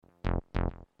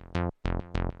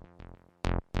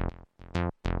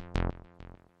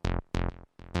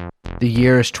The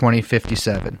year is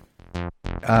 2057.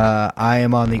 I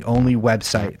am on the only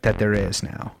website that there is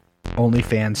now.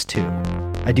 OnlyFans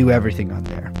 2. I do everything on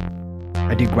there.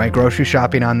 I do my grocery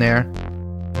shopping on there.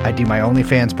 I do my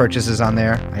OnlyFans purchases on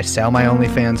there. I sell my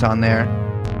OnlyFans on there.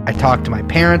 I talk to my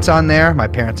parents on there. My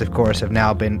parents, of course, have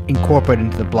now been incorporated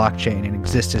into the blockchain and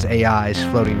exist as AIs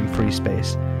floating in free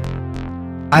space.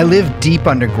 I live deep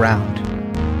underground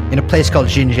in a place called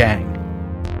Xinjiang.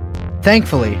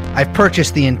 Thankfully, I've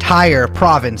purchased the entire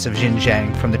province of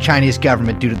Xinjiang from the Chinese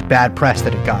government due to the bad press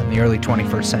that it got in the early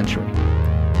 21st century.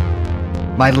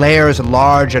 My lair is a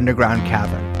large underground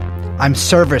cavern. I'm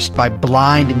serviced by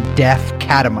blind and deaf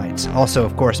catamites, also,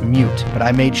 of course, mute, but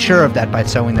I made sure of that by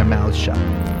sewing their mouths shut.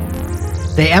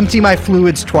 They empty my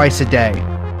fluids twice a day.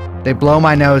 They blow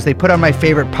my nose. They put on my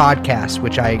favorite podcasts,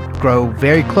 which I grow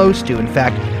very close to. In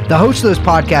fact, the hosts of those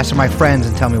podcasts are my friends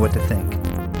and tell me what to think.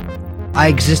 I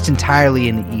exist entirely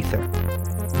in the ether.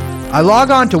 I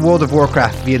log on to World of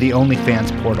Warcraft via the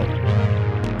OnlyFans portal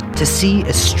to see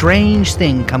a strange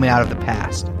thing coming out of the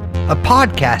past. A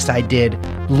podcast I did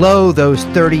those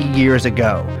 30 years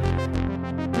ago.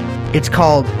 It's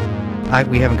called...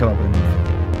 we haven't come up with a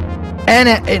name. And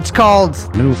it's called...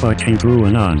 No fucking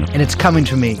TrueAnon. And it's coming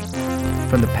to me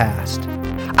from the past.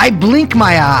 I blink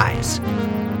my eyes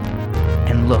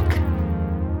and look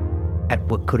at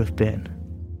what could have been.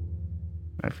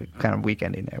 Kind of weak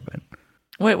ending there, but...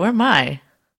 Wait, where am I?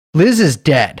 Liz is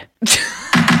dead.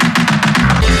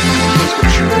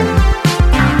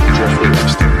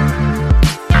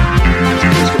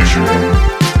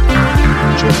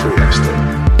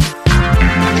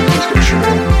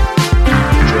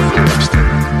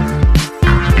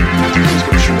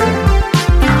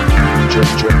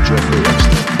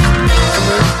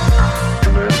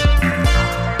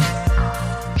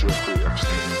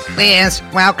 Liz,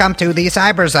 welcome to the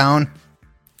Cyber Zone.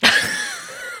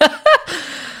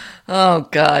 Oh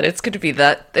God, it's going to be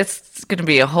that. It's going to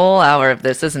be a whole hour of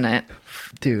this, isn't it?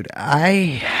 Dude, I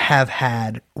have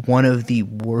had one of the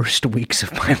worst weeks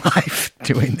of my life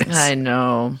doing this. I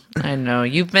know.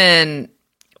 You've been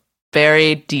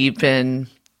buried deep in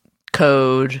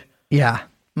code. Yeah.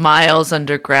 Miles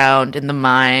underground in the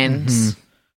mines.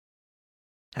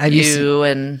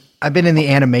 Mm-hmm. I've been in the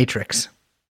Animatrix.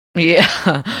 Yeah.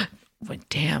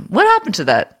 Damn. What happened to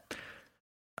that?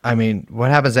 I mean, what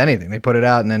happens to anything? They put it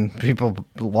out and then people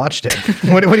watched it.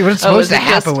 What's supposed to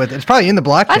happen with it? It's probably in the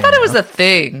blockchain. I thought it was a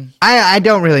thing. I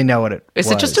don't really know what it was.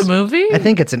 Is it just a movie? I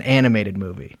think it's an animated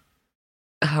movie.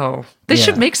 Oh. They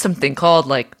should make something called,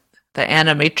 like, the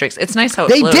Animatrix. It's nice how it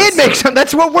They flows. did make some.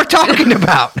 That's what we're talking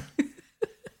about.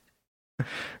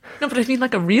 No, but I mean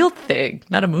like a real thing,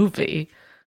 not a movie.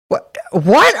 What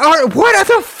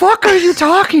the fuck are you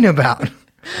talking about?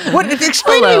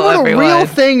 Explain to me what everyone. A real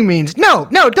thing means. No,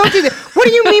 don't do that. What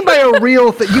do you mean by a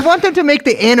real thing? You want them to make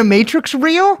the Animatrix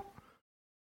real?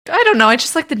 I don't know. I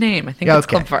just like the name. I think it's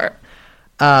clever.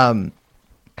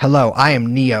 Hello, I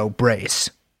am Neo Brace.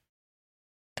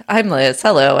 I'm Liz.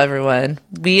 Hello, everyone.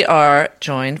 We are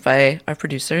joined by our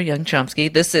producer, Young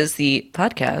Chomsky. This is the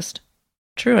podcast,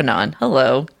 TrueAnon.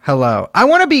 Hello. Hello. I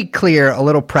want to be clear, a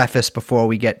little preface before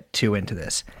we get too into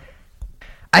this.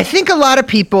 I think a lot of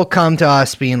people come to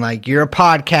us being like, you're a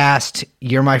podcast,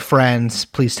 you're my friends,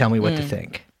 please tell me what to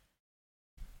think.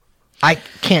 I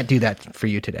can't do that for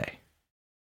you today.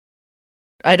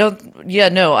 I don't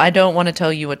want to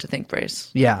tell you what to think, Brace.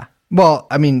 Yeah. Well,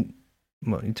 I mean,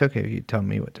 it's okay if you tell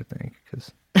me what to think,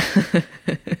 because...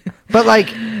 But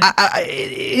like,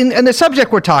 in the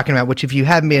subject we're talking about, which if you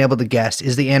haven't been able to guess,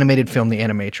 is the animated film The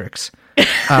Animatrix.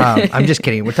 I'm just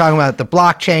kidding. We're talking about the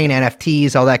blockchain,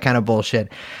 NFTs, all that kind of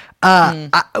bullshit.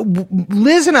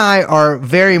 Liz and I are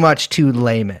very much two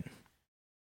laymen.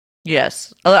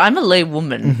 Yes. I'm a lay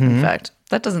woman, in fact.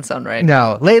 That doesn't sound right.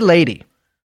 No, lay lady.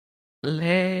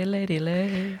 Lay.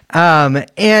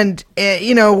 And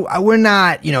we're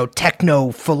not,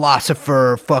 techno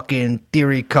philosopher, fucking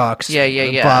theory cucks.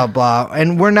 Yeah. Blah, blah.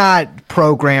 And we're not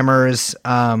programmers.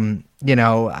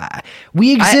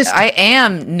 We exist. I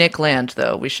am Nick Land,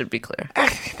 though. We should be clear. The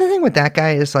thing with that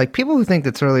guy is like people who think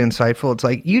that's really insightful. It's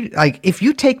like if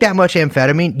you take that much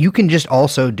amphetamine, you can just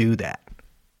also do that.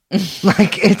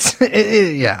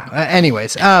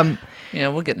 Anyways, yeah,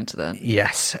 we'll get into that.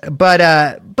 Yes, but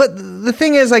the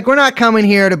thing is, like, we're not coming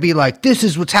here to be like, this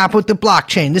is what's happened with the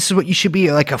blockchain. This is what you should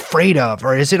be like afraid of,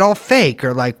 or is it all fake,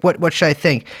 or like what should I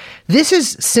think? This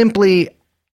is simply,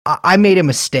 I made a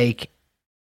mistake.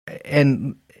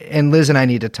 And Liz and I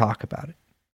need to talk about it.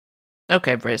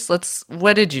 Okay, Brace,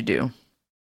 what did you do?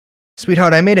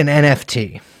 Sweetheart, I made an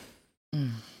NFT.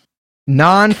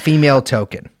 Non-female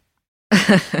token.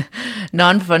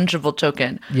 Non-fungible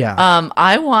token. Yeah.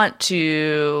 I want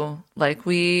to, like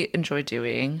we enjoy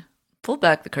doing, pull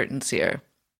back the curtains here.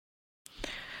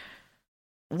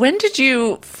 When did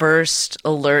you first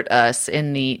alert us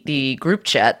in the group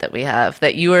chat that we have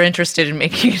that you are interested in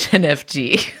making an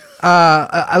NFT?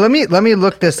 Let me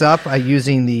look this up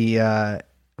using the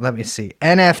let me see,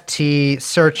 NFT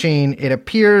searching. It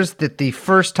appears that the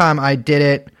first time I did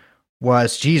it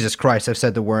was, Jesus Christ, I've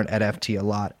said the word NFT a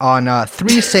lot, on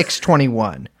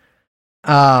 3/6/21.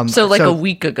 So a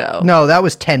week ago. No, that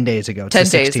was 10 days ago. It's 10 the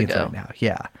days 16th ago. right now.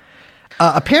 Yeah.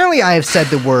 Apparently, I have said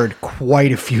the word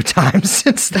quite a few times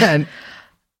since then.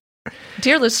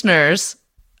 Dear listeners,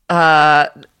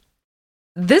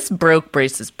 this broke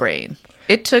Brace's brain.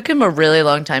 It took him a really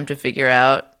long time to figure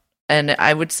out. And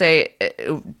I would say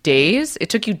days. It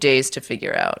took you days to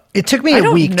figure out. It took me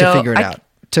a week to figure it out,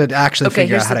 to actually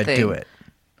figure out how to do it.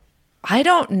 I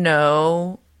don't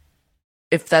know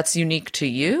if that's unique to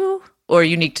you or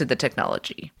unique to the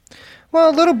technology. Well,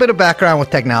 a little bit of background with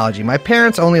technology. My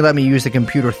parents only let me use the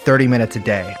computer 30 minutes a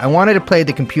day. I wanted to play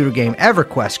the computer game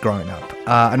EverQuest growing up.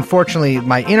 Unfortunately,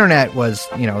 my internet was,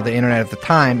 the internet at the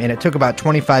time, and it took about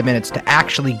 25 minutes to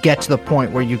actually get to the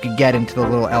point where you could get into the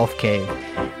little elf cave.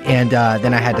 And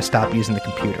then I had to stop using the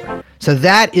computer. So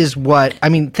that is what,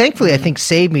 thankfully, I think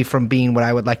saved me from being what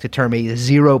I would like to term a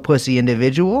zero pussy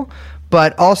individual.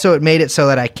 But also it made it so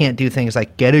that I can't do things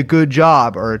like get a good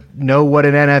job or know what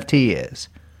an NFT is.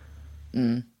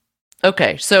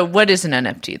 Okay, so what is an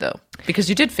NFT though? Because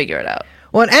you did figure it out.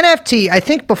 Well, an NFT, I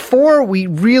think before we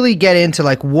really get into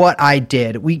what I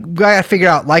did, we got to figure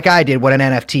out, like I did, what an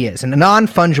NFT is, and a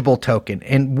non-fungible token.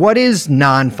 And what is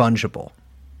non-fungible?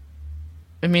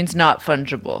 It means not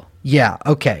fungible. Yeah,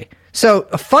 okay. So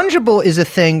a fungible is a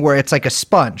thing where it's like a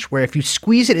sponge, where if you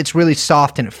squeeze it, it's really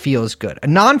soft and it feels good. A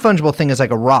non-fungible thing is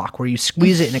like a rock, where you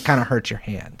squeeze it and it kind of hurts your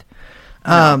hand.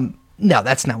 No,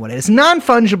 that's not what it is.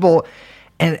 Non-fungible,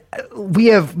 and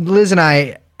Liz and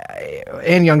I,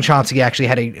 and Young Chomsky actually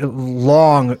had a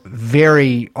long,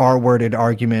 very R-worded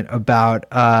argument about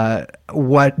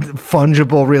what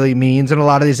fungible really means in a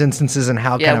lot of these instances and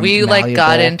how kind of malleable.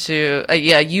 Got into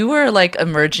you were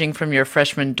emerging from your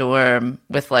freshman dorm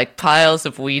with piles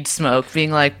of weed smoke,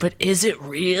 being like, but is it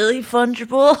really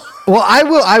fungible? Well,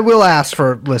 I will ask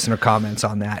for listener comments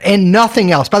on that and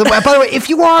nothing else. By the way, if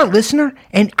you are a listener,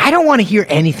 and I don't want to hear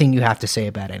anything you have to say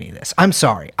about any of this, I'm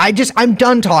sorry. I'm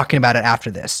done talking about it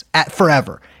after this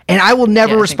forever. And I will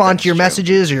never respond to your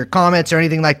messages or your comments or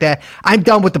anything like that. I'm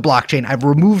done with the blockchain. I've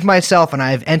removed myself and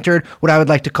I have entered what I would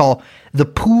like to call the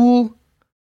pool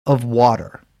of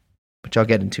water, which I'll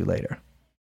get into later.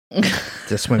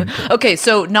 The swimming pool. Okay,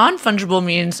 so non-fungible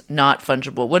means not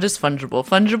fungible. What is fungible?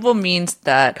 Fungible means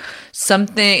that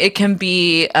something, it can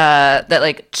be that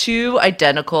there's two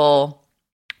identical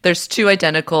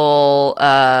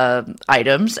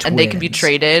items, Twins. And they can be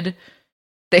traded.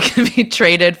 They can be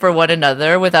traded for one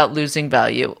another without losing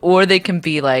value, or they can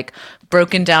be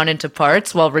broken down into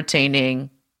parts while retaining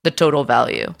the total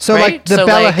value. So right? The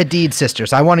Bella Hadid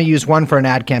sisters. I want to use one for an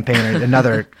ad campaign and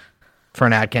another for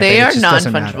an ad campaign. They are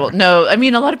non-fungible. No,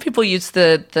 a lot of people use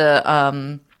use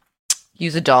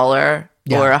 $1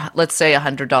 or let's say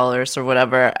 $100 or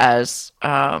whatever as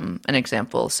an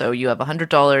example. So you have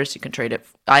 $100, you can trade it.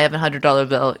 I have a $100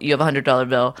 bill. You have a $100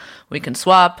 bill. We can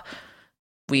swap.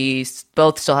 We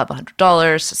both still have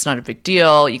 $100. It's not a big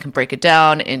deal. You can break it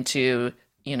down into,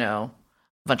 a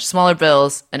bunch of smaller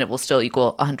bills, and it will still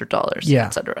equal $100,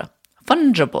 etc.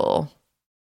 Fungible.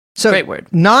 So great word.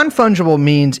 Non-fungible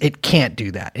means it can't do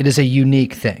that. It is a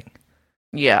unique thing.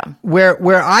 Yeah.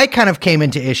 Where I kind of came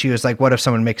into issue is what if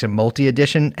someone makes a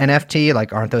multi-edition NFT?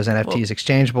 Aren't those NFTs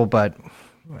exchangeable? But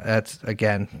that's,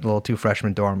 again, a little too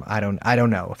freshman dorm. I don't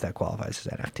know if that qualifies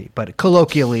as NFT, but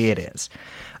colloquially it is.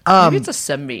 Maybe it's a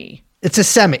semi. It's a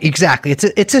semi, exactly.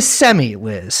 It's a semi,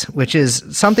 Liz, which is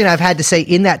something I've had to say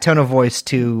in that tone of voice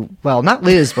to, well, not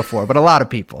Liz before, but a lot of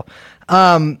people.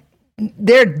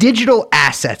 They're digital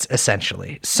assets,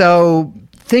 essentially. So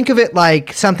think of it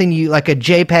like something like a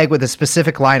JPEG with a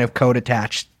specific line of code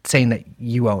attached saying that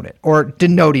you own it or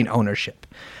denoting ownership.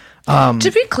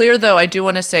 To be clear, though, I do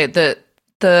want to say that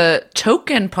the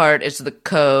token part is the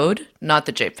code, not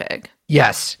the JPEG.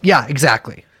 Yes. Yeah,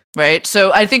 exactly. Right.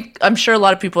 So I'm sure a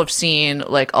lot of people have seen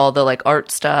all the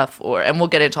art stuff and we'll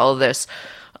get into all of this.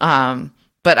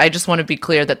 But I just want to be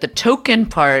clear that the token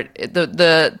part,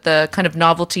 the kind of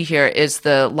novelty here is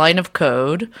the line of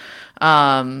code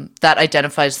that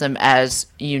identifies them as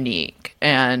unique.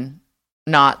 And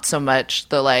not so much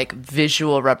the like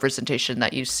visual representation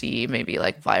that you see maybe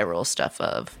like viral stuff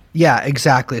of. Yeah,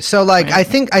 exactly. So like Right.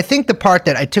 I think the part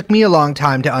that it took me a long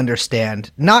time to understand,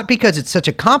 not because it's such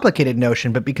a complicated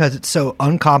notion, but because it's so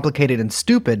uncomplicated and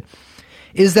stupid,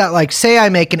 is that like say I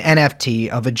make an NFT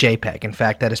of a JPEG. In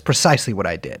fact, that is precisely what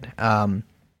I did.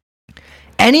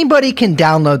 Anybody can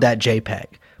download that JPEG,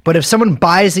 but if someone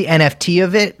buys the NFT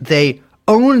of it, they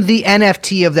own the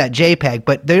NFT of that JPEG,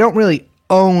 but they don't really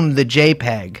own the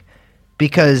JPEG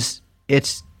because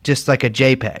it's just like a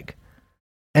JPEG.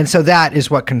 And so that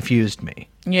is what confused me.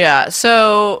 Yeah,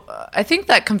 so I think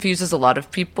that confuses a lot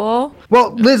of people.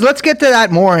 Well, Liz, let's get to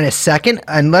that more in a second,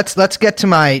 and let's get to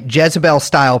my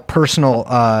Jezebel-style personal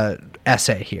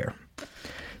essay here.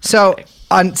 So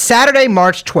on Saturday,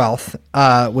 March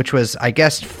 12th, which was, I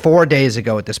guess, 4 days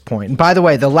ago at this point. And by the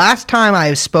way, the last time I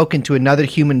have spoken to another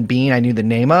human being I knew the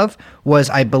name of was,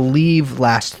 I believe,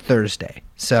 last Thursday.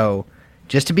 So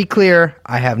just to be clear,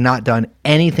 I have not done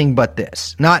anything but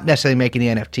this. Not necessarily making the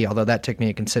NFT, although that took me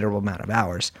a considerable amount of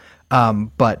hours.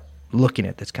 But looking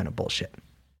at this kind of bullshit.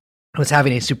 I was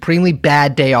having a supremely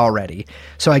bad day already.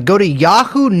 So I go to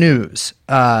Yahoo News.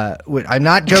 I'm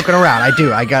not joking around.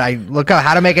 I look up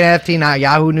how to make an NFT. Now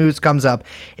Yahoo News comes up.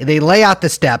 They lay out the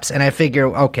steps, and I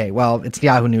figure, okay, well, it's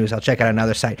Yahoo News. I'll check out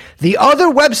another site. The other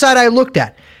website I looked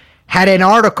at had an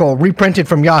article reprinted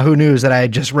from Yahoo News that I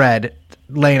had just read,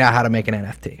 laying out how to make an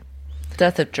NFT.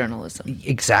 Death of journalism.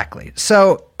 Exactly.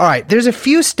 So, all right, there's a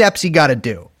few steps you got to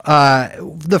do.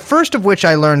 The first of which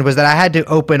I learned was that I had to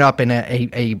open up in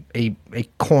a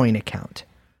coin account.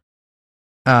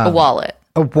 A wallet.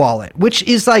 A wallet, which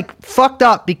is like fucked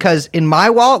up because in my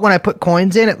wallet, when I put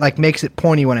coins in, it like makes it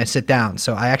pointy when I sit down.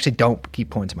 So I actually don't keep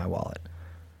coins in my wallet.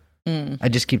 I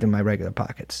just keep them in my regular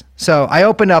pockets. So I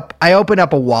opened up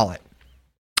a wallet.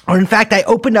 Or in fact, I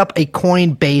opened up a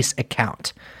Coinbase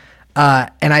account.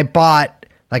 And I bought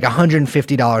like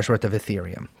 $150 worth of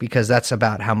Ethereum because that's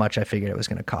about how much I figured it was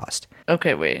going to cost.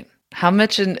 Okay, wait. How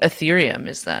much in Ethereum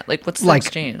is that? Like, what's the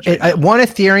exchange? One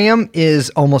Ethereum is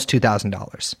almost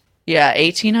 $2,000. Yeah,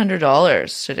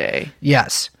 $1,800 today.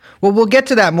 Yes. Well, we'll get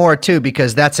to that more too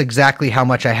because that's exactly how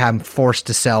much I am forced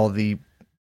to sell the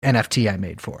NFT I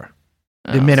made for.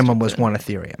 The minimum was one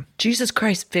Ethereum. Jesus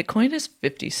Christ, Bitcoin is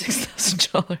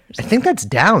 $56,000. I think that's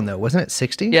down though, wasn't it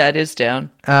 60? Yeah, it is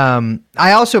down.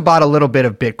 I also bought a little bit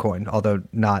of Bitcoin, although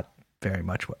not very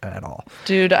much at all.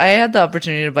 Dude, I had the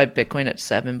opportunity to buy Bitcoin at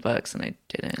 $7 and I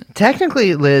didn't.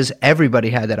 Technically, Liz,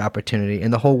 everybody had that opportunity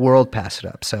and the whole world passed it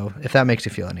up. So if that makes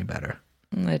you feel any better.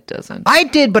 It doesn't. I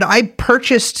did, but I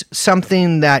purchased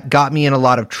something that got me in a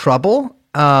lot of trouble.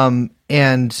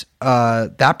 And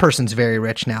that person's very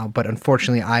rich now, but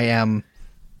unfortunately I am,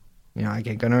 I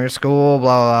can't go to school,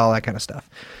 blah, blah, blah, all that kind of stuff.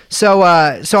 So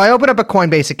I opened up a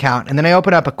Coinbase account and then I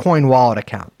opened up a Coin Wallet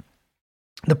account.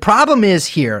 The problem is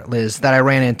here, Liz, that I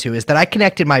ran into is that I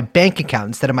connected my bank account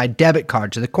instead of my debit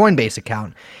card to the Coinbase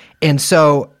account. And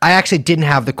so I actually didn't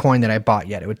have the coin that I bought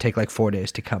yet. It would take like 4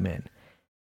 days to come in.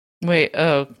 Wait,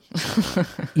 oh.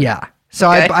 Yeah. So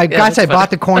Okay. I guess I bought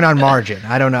the coin on margin.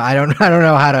 I don't know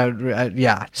how to.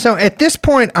 Yeah. So at this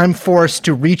point, I'm forced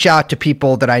to reach out to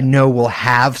people that I know will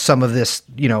have some of this,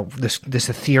 this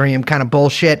Ethereum kind of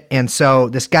bullshit. And so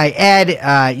this guy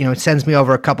Ed, sends me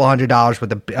over a couple $100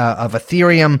 worth of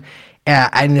Ethereum,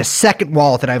 and the second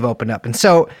wallet that I've opened up. And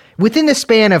so within the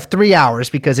span of 3 hours,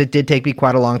 because it did take me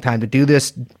quite a long time to do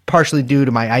this, partially due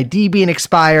to my ID being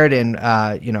expired and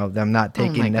them not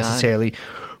taking necessarily.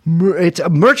 It's a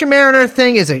Merchant Mariner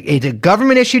thing. It's a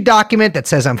government issued document that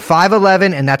says I'm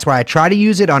 5'11", and that's why I try to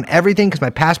use it on everything because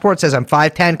my passport says I'm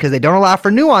 5'10", because they don't allow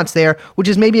for nuance there, which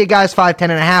is maybe a guy's 5'10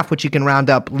 and a half, which you can round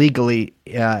up legally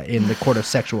in the court of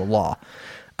sexual law.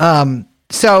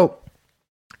 So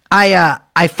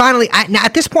I finally now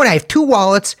at this point I have 2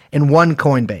 wallets and 1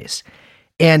 Coinbase,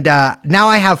 and now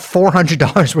I have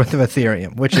 $400 worth of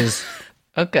Ethereum, which is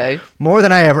okay, more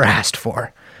than I ever asked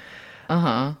for.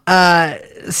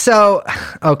 So,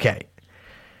 okay.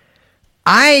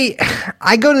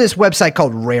 I go to this website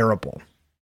called Rarible.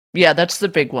 Yeah, that's the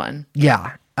big one.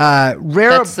 Yeah.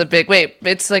 That's the big, wait,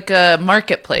 it's like a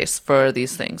marketplace for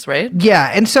these things, right?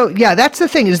 Yeah. And so, yeah, that's the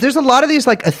thing is there's a lot of these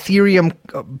like Ethereum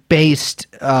based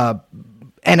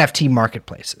NFT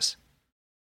marketplaces.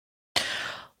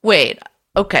 Wait,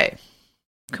 okay.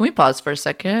 Can we pause for a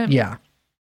second? Yeah.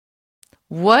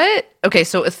 What? Okay,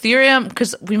 so Ethereum,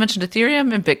 because we mentioned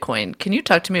Ethereum and Bitcoin. Can you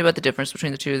talk to me about the difference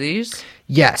between the two of these?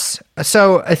 Yes.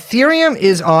 So Ethereum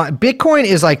Bitcoin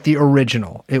is like the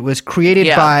original. It was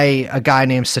created by a guy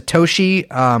named Satoshi,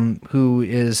 who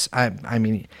is,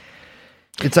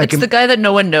 It's like the guy that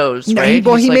no one knows, no, right?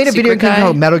 He made a video game guy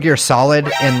called Metal Gear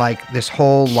Solid and like this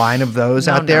whole line of those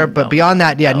out there. But beyond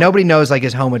that, nobody knows like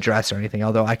his home address or anything.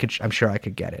 Although I'm sure I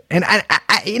could get it. And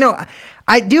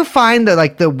I do find that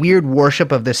like the weird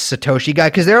worship of this Satoshi guy,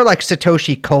 because there are like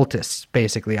Satoshi cultists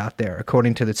basically out there,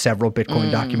 according to the several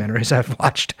Bitcoin documentaries I've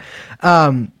watched.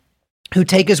 Who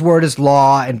take his word as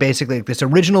law, and basically like, this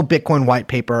original Bitcoin white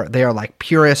paper, they are like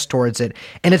purists towards it.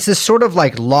 And it's this sort of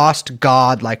like lost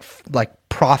god, like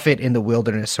prophet in the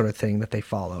wilderness sort of thing that they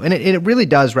follow. And it really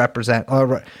does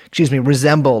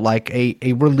resemble like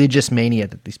a religious mania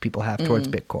that these people have towards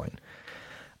Bitcoin.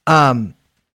 And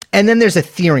then there's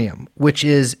Ethereum, which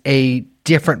is a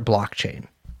different blockchain.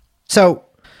 So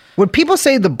when people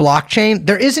say the blockchain,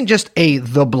 there isn't just the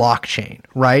blockchain,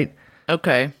 right?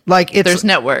 Okay. Like there's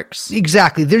networks.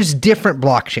 Exactly. There's different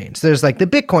blockchains. There's like the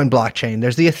Bitcoin blockchain.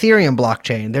 There's the Ethereum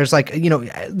blockchain. There's like,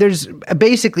 there's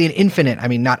basically an infinite, I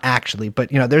mean, not actually, but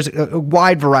there's a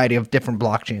wide variety of different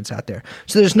blockchains out there.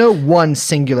 So there's no one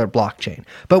singular blockchain.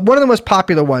 But one of the most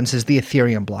popular ones is the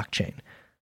Ethereum blockchain.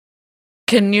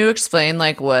 Can you explain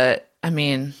like what, I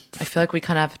mean, I feel like we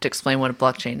kind of have to explain what a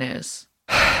blockchain is.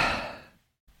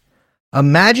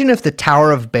 Imagine if the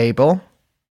Tower of Babel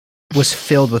was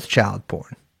filled with child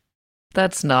porn.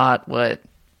 That's not what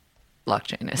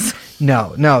blockchain is.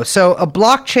 No. So a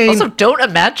blockchain. Also, don't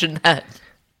imagine that.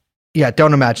 Yeah,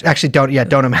 don't imagine. Actually,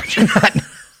 don't imagine that.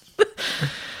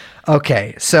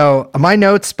 Okay, so my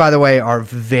notes, by the way, are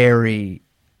very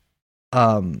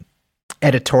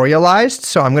editorialized.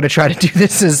 So I'm going to try to do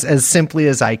this as simply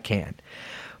as I can.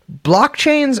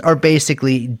 Blockchains are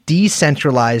basically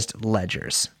decentralized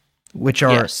ledgers, which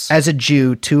are, as a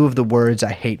Jew, two of the words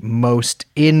I hate most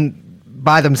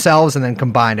by themselves, and then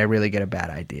combined, I really get a bad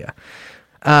idea.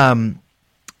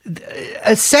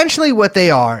 Essentially what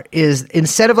they are is,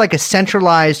 instead of like a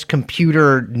centralized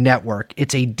computer network,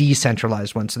 it's a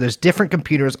decentralized one. So there's different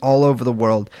computers all over the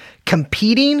world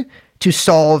competing to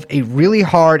solve a really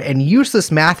hard and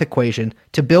useless math equation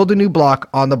to build a new block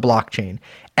on the blockchain.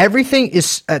 Everything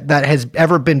is that has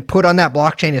ever been put on that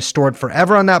blockchain is stored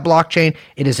forever on that blockchain.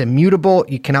 It is immutable.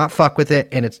 You cannot fuck with it,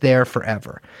 and it's there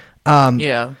forever.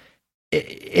 It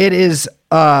is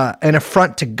an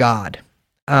affront to God.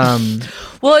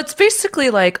 Well, it's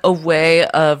basically like a way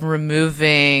of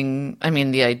removing. I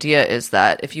mean, the idea is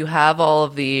that if you have all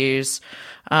of these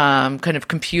kind of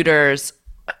computers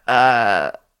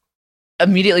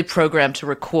immediately programmed to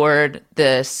record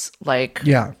this, like,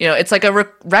 it's like a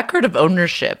record of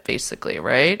ownership, basically,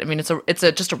 right? I mean, it's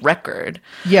just a record.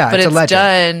 Yeah, but it's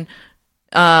done.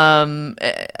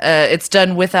 It's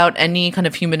done without any kind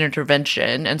of human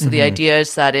intervention, and so the idea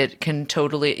is that it can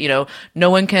totally,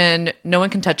 no one can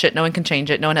touch it, no one can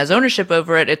change it, no one has ownership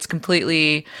over it. It's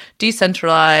completely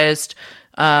decentralized.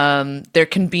 There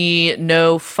can be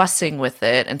no fussing with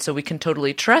it, and so we can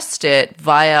totally trust it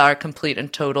via our complete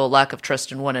and total lack of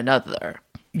trust in one another.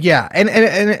 Yeah,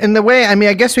 and the way, I mean,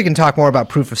 I guess we can talk more about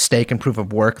proof of stake and proof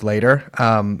of work later,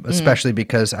 especially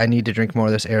because I need to drink more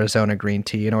of this Arizona green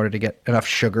tea in order to get enough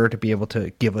sugar to be able to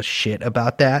give a shit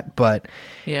about that. But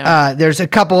there's a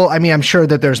couple, I mean, I'm sure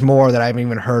that there's more that I haven't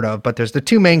even heard of, but there's the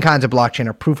two main kinds of blockchain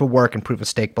are proof of work and proof of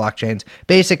stake blockchains.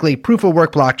 Basically, proof of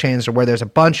work blockchains are where there's a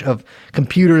bunch of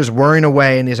computers whirring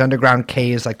away in these underground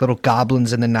caves like little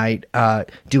goblins in the night,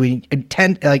 doing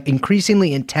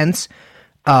increasingly intense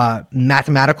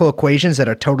mathematical equations that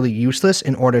are totally useless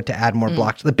in order to add more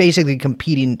blocks. They're basically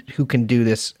competing who can do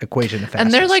this equation the fastest.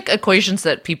 And they're like equations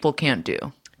that people can't do.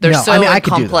 They're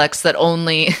complex that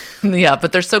only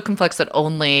but they're so complex that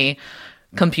only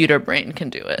computer brain can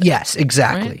do it. Yes,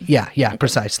 exactly. Right? Yeah,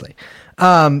 precisely.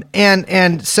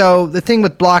 And so the thing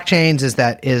with blockchains is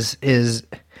that is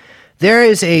there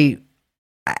is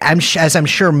as I'm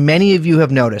sure many of you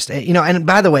have noticed, and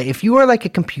by the way, if you are like a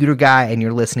computer guy and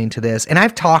you're listening to this, and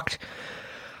I've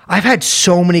had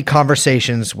so many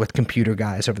conversations with computer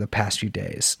guys over the past few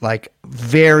days, like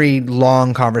very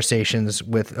long conversations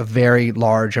with a very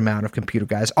large amount of computer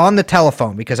guys on the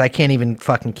telephone, because I can't even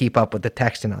fucking keep up with the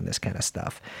texting on this kind of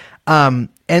stuff. And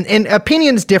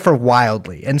opinions differ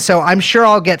wildly. And so I'm sure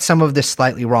I'll get some of this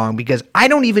slightly wrong because I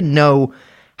don't even know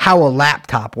how a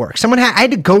laptop works. I had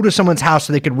to go to someone's house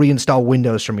so they could reinstall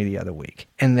Windows for me the other week,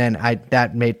 and then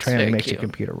that makes your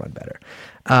computer run better.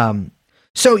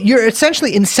 So you're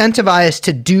essentially incentivized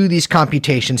to do these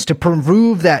computations to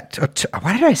prove that.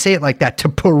 Why did I say it like that? To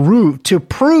prove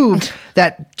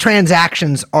that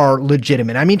transactions are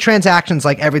legitimate. I mean, transactions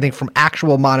like everything from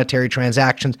actual monetary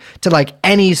transactions to like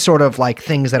any sort of like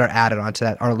things that are added onto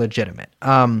that are legitimate.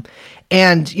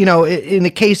 And, in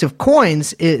the case of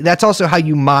coins, that's also how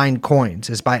you mine coins,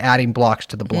 is by adding blocks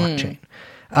to the blockchain.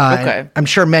 Okay. I'm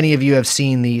sure many of you have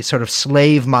seen the sort of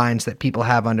slave mines that people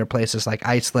have under places like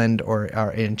Iceland or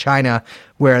in China,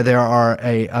 where there are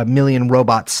a million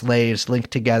robot slaves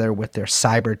linked together with their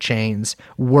cyber chains,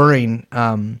 whirring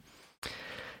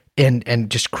and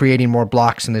just creating more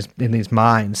blocks in these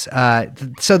mines.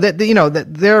 So that that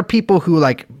there are people who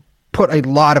like put a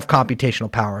lot of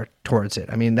computational power towards it.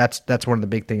 I mean, that's one of the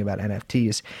big things about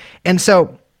NFTs, and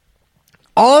so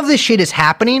all of this shit is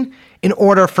happening in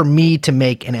order for me to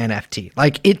make an NFT.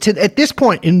 Like at this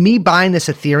point, in me buying this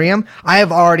Ethereum, I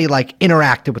have already like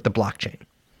interacted with the blockchain.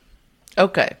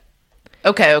 Okay.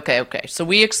 So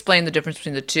we explained the difference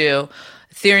between the two.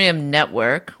 Ethereum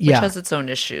network, which has its own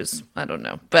issues. I don't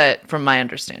know. But from my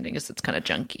understanding is it's kind of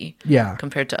junky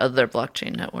compared to other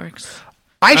blockchain networks.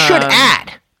 I should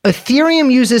add,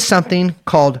 Ethereum uses something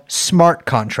called smart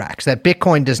contracts that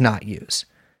Bitcoin does not use.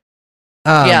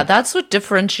 Yeah, that's what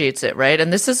differentiates it, right?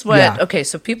 And this is what, okay,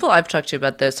 so people I've talked to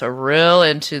about this are real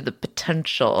into the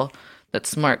potential that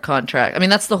smart contract, I mean,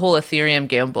 that's the whole Ethereum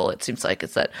gamble, it seems like,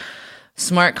 is that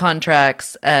smart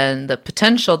contracts and the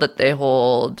potential that they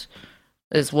hold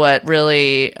is what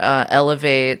really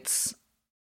elevates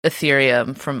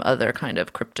Ethereum from other kind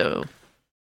of crypto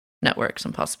networks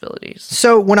and possibilities.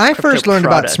 So when I first learned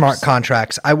about smart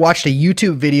contracts, I watched a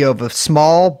YouTube video of a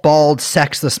small, bald,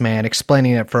 sexless man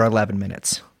explaining it for 11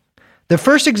 minutes. The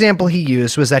first example he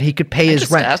used was that he could pay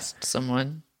his rent. I just asked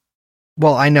someone.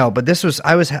 Well, I know, but this was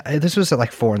at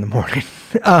like 4 a.m. The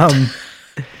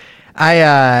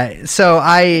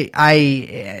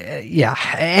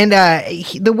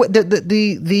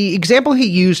example he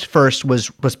used first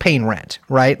was paying rent,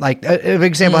 right? Like an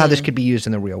example how this could be used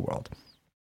in the real world.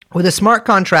 With a smart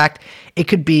contract, it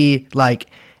could be like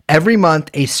every month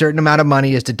a certain amount of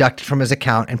money is deducted from his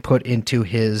account and put into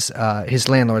his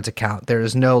landlord's account. There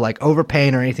is no like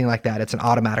overpaying or anything like that. It's an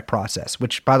automatic process,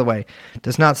 which, by the way,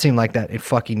 does not seem like that it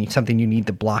fucking something you need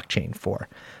the blockchain for.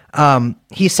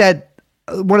 He said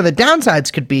one of the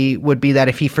downsides would be that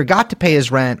if he forgot to pay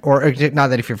his rent, or not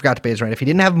that if he forgot to pay his rent, if he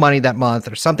didn't have money that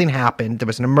month or something happened, there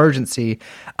was an emergency,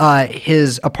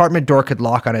 his apartment door could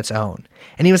lock on its own.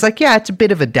 And he was like, yeah, it's a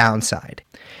bit of a downside.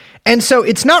 And so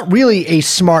it's not really a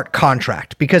smart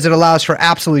contract because it allows for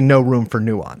absolutely no room for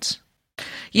nuance.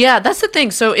 Yeah, that's the thing.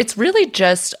 So it's really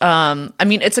just, I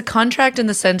mean, it's a contract in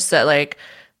the sense that like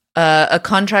a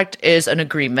contract is an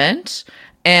agreement.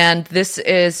 And this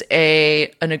is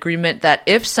an agreement that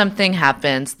if something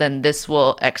happens, then this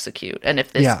will execute. And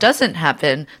if this doesn't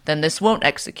happen, then this won't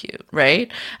execute,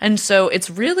 right? And so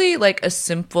it's really like a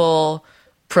simple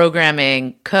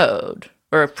programming code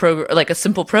or like a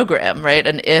simple program, right?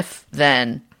 An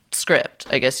if-then script,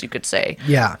 I guess you could say.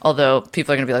 Yeah. Although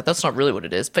people are going to be like, that's not really what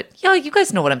it is. But yeah, you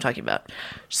guys know what I'm talking about.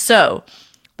 So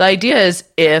the idea is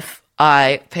if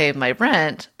I pay my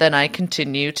rent, then I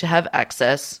continue to have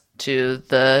access to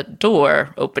the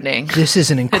door opening. This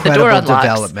is an incredible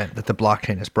development that the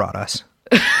blockchain has brought us.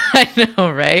 I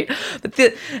know, right? But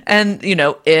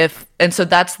so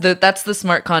that's the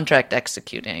smart contract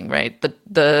executing, right?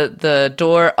 The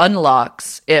door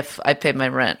unlocks if I pay my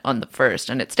rent on the 1st,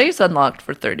 and it stays unlocked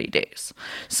for 30 days.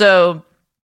 So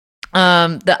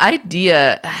the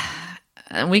idea,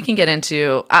 and we can get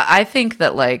into, I think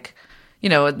that like,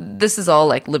 this is all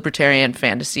like libertarian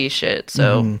fantasy shit.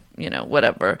 So,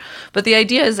 whatever. But the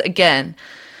idea is, again,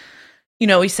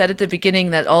 we said at the beginning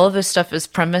that all of this stuff is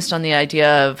premised on the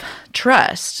idea of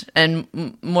trust. And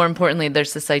more importantly,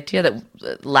 there's this idea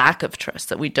that lack of trust,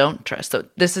 that we don't trust. So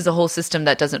this is a whole system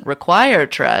that doesn't require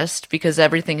trust because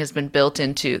everything has been built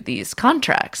into these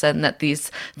contracts and that these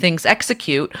things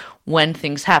execute when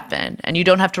things happen. And you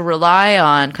don't have to rely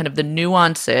on kind of the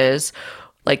nuances,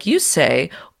 like you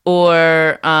say,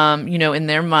 or, in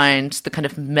their minds, the kind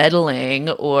of meddling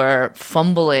or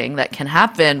fumbling that can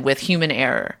happen with human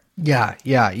error. Yeah.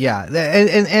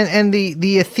 And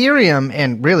the Ethereum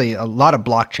and really a lot of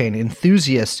blockchain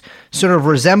enthusiasts sort of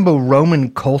resemble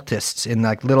Roman cultists in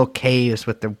like little caves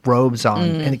with their robes on.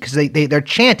 And because their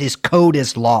chant is code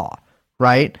is law,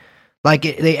 right? Like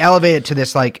they elevate it to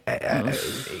this, like,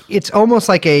 it's almost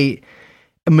like a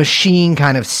machine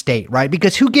kind of state, right?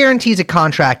 Because who guarantees a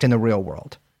contract in the real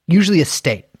world? Usually a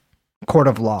state, court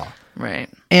of law. Right.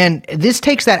 And this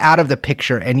takes that out of the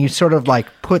picture and you sort of like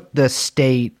put the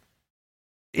state,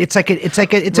 it's a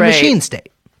machine state.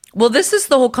 Well, this is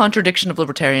the whole contradiction of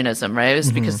libertarianism, right?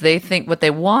 Is because they think what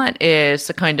they want is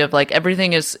to kind of like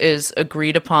everything is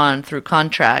agreed upon through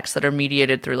contracts that are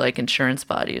mediated through like insurance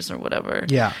bodies or whatever.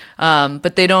 Yeah.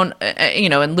 But they don't,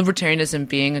 and libertarianism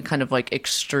being a kind of like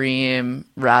extreme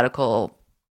radical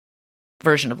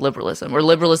version of liberalism, or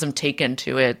liberalism taken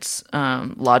to its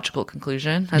logical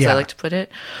conclusion, as I like to put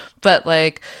it. But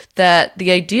like that,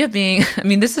 the idea being, I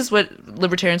mean, this is what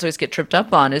libertarians always get tripped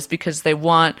up on, is because they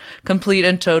want complete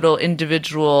and total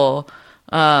individual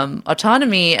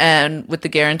autonomy and with the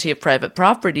guarantee of private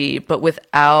property, but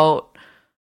without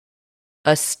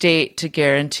a state to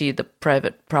guarantee the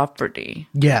private property.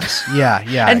 Yes. Yeah.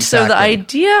 And exactly. so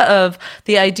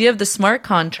the idea of the smart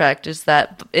contract is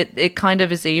that it kind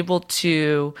of is able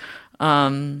to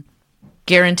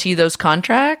guarantee those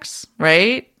contracts,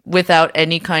 right? Without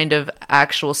any kind of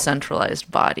actual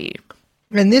centralized body.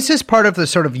 And this is part of the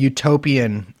sort of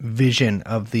utopian vision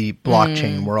of the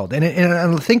blockchain world. And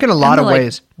I think in a lot of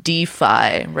ways,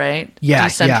 DeFi, right? Yeah,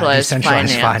 decentralized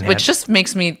finance, which just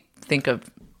makes me think of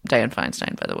Dianne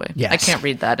Feinstein, by the way. Yes. I can't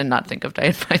read that and not think of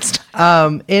Dianne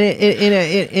Feinstein.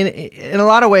 In a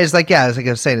lot of ways, like as I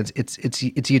was saying,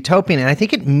 it's utopian, and I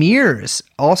think it mirrors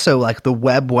also like the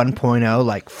Web 1.0,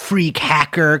 like freak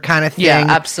hacker kind of thing. Yeah,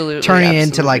 absolutely. Turning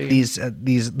into like these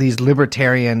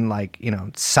libertarian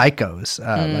psychos,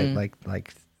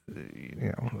 like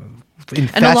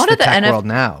infest and a lot the of the tech world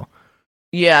now.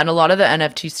 Yeah, and a lot of the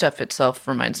NFT stuff itself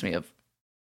reminds me of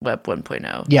Web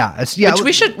 1.0. Yeah. Which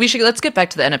we should let's get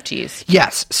back to the NFTs.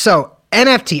 Yes. So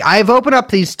NFT, I've opened up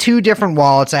these two different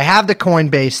wallets. I have the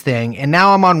Coinbase thing, and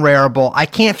now I'm on Rarible. I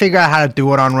can't figure out how to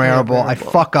do it on Rarible. I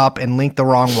fuck up and link the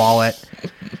wrong wallet.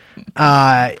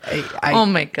 Oh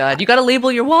my god, you gotta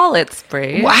label your wallets,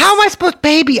 Brace. Well, how am I supposed,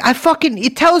 baby?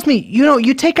 It tells me,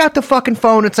 you take out the fucking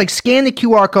phone, it's like scan the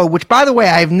QR code, which by the way,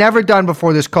 I've never done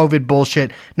before this COVID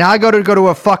bullshit. Now I go to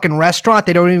a fucking restaurant,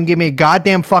 they don't even give me a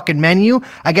goddamn fucking menu.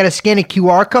 I gotta scan a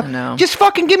QR code. No. Just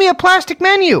fucking give me a plastic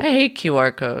menu. I hate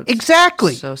QR codes.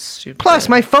 Exactly. So stupid. Plus,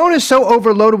 my phone is so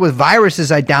overloaded with viruses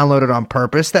I downloaded on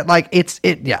purpose that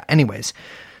anyways.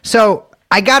 So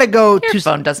I gotta go Your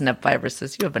phone doesn't have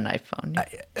viruses. You have an iPhone.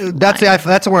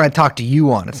 That's where I talk to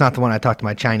you on. It's not the one I talk to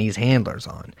my Chinese handlers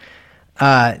on.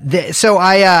 So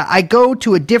I go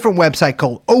to a different website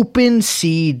called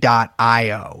OpenSea.io.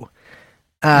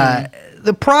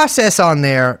 The process on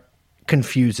there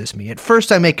confuses me. At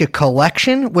first, I make a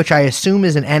collection, which I assume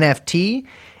is an NFT,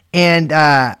 and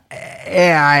I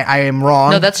am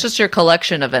wrong. No, that's just your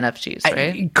collection of NFTs,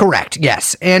 right? Correct.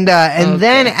 Yes, and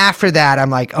then after that, I'm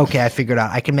like, okay, I figured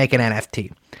out I can make an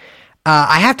NFT.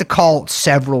 I have to call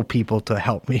several people to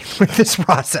help me with this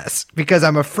process because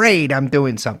I'm afraid I'm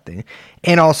doing something,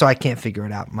 and also I can't figure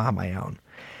it out on my own.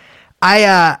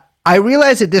 I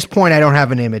realize at this point I don't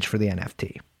have an image for the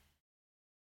NFT.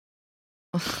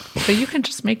 But you can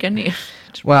just make any.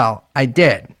 Well, I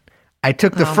did. I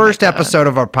took the first episode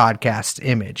of our podcast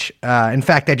image. In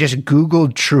fact, I just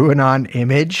Googled TrueAnon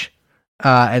image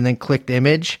and then clicked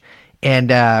image.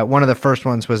 And one of the first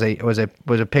ones was a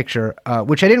picture,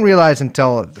 which I didn't realize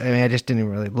until I just didn't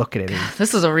really look at it.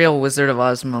 This is a real Wizard of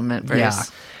Oz moment,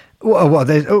 Brace.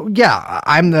 Yeah.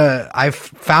 I've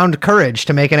found courage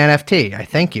to make an NFT. I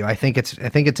thank you. I think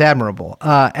it's admirable.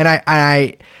 And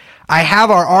I have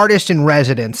our artist in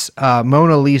residence,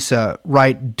 Mona Lisa,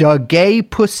 write "Da Gay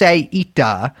Pussy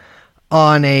Ita"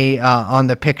 on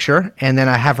the picture, and then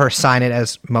I have her sign it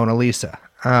as Mona Lisa.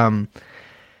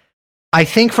 I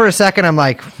think for a second I'm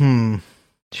like,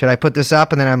 should I put this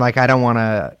up? And then I'm like, I don't want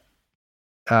to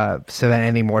spend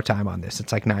any more time on this.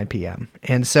 It's like 9 p.m.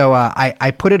 And so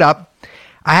I put it up.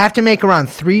 I have to make around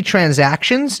 3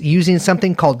 transactions using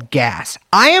something called gas.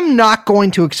 I am not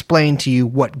going to explain to you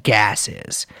what gas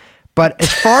is. But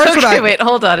as far as wait,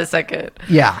 hold on a second.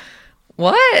 Yeah.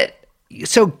 What?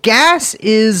 So gas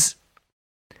is,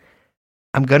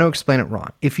 I'm going to explain it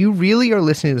wrong. If you really are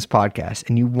listening to this podcast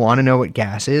and you want to know what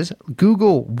gas is,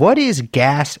 Google what is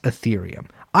gas Ethereum.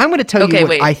 I'm going to tell you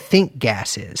what I think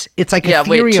gas is. It's like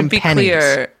Ethereum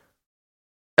pennies.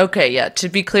 To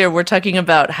be clear, we're talking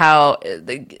about how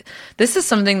this is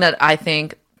something that I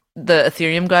think the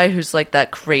Ethereum guy who's like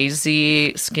that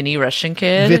crazy skinny Russian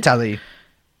kid, Vitaly.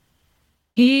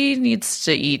 He needs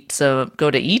to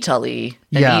go to Italy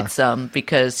and eat some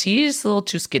because he's a little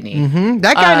too skinny. Mm-hmm.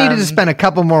 That guy needed to spend a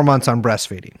couple more months on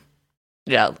breastfeeding.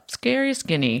 Yeah, scary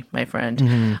skinny, my friend.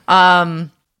 Mm-hmm.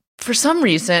 For some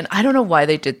reason, I don't know why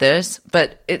they did this,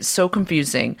 but it's so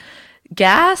confusing.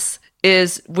 Gas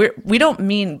is, we don't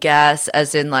mean gas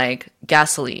as in like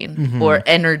gasoline or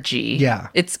energy. Yeah.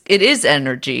 It is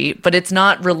energy, but it's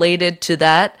not related to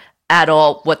that at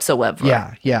all whatsoever.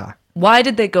 Yeah. Why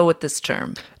did they go with this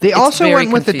term? They also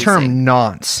went with the term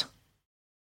nonce,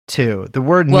 too. The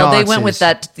word nonce. Well, they went with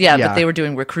that, but they were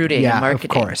doing recruiting and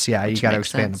marketing. Of course, you got to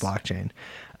expand the blockchain.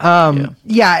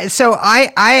 Yeah, so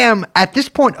I am at this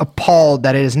point appalled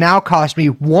that it has now cost me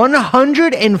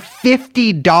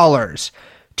 $150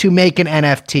 to make an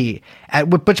NFT,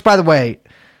 which, by the way,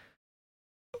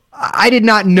 I did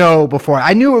not know before.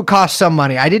 I knew it would cost some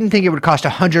money. I didn't think it would cost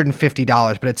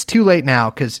 $150, but it's too late now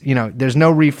because, there's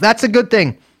no That's a good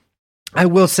thing. I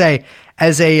will say,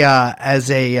 as the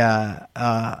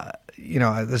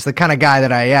kind of guy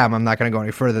that I am, I'm not going to go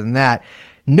any further than that.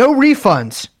 No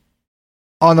refunds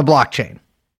on the blockchain,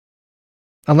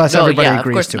 unless everybody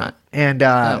agrees to it. And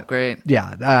great.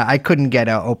 Yeah, I couldn't get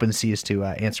OpenSeas to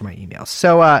answer my emails.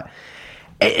 So at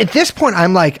this point,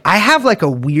 I'm like, I have like a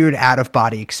weird out of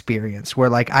body experience where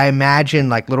like I imagine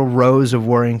like little rows of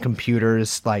whirring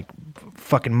computers, like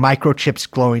fucking microchips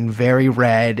glowing very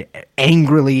red,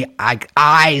 angrily,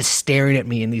 eyes staring at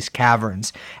me in these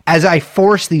caverns as I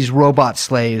force these robot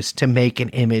slaves to make an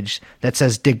image that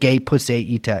says "De gay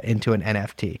pussy ita" into an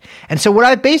NFT. And so what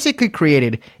I basically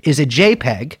created is a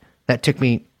JPEG that took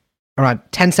me around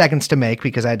 10 seconds to make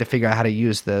because I had to figure out how to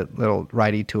use the little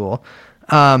righty tool.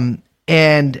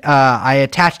 And I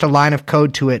attached a line of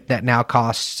code to it that now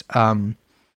costs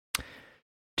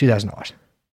 $2,000.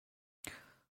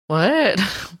 What?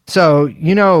 So,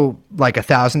 like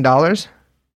 $1,000?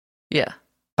 Yeah.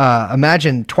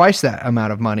 Imagine twice that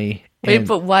amount of money. Wait,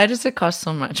 but why does it cost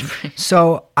so much?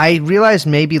 So I realized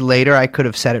maybe later I could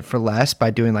have set it for less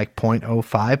by doing like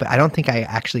 0.05, but I don't think I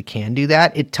actually can do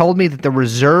that. It told me that the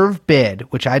reserve bid,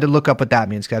 which I had to look up what that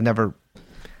means because I don't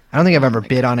think I've ever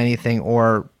bid on anything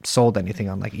or sold anything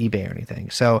on like eBay or anything.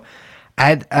 So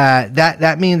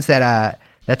that means that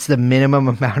that's the minimum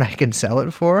amount I can sell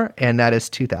it for, and that is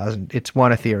 $2,000. It's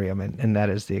one Ethereum, and that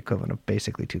is the equivalent of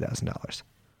basically $2,000.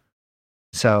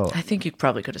 So I think you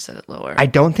probably could have said it lower. I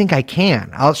don't think I can.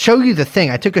 I'll show you the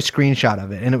thing. I took a screenshot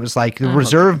of it, and it was like the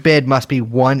reserve bid must be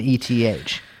 1 ETH.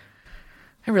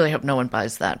 I really hope no one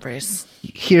buys that, Brace.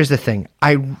 Here's the thing.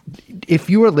 If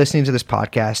you are listening to this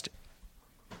podcast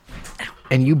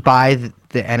and you buy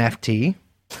the NFT,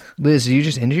 Liz, you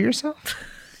just injure yourself?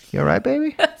 You all right,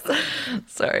 baby?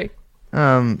 Sorry.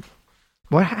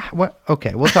 What?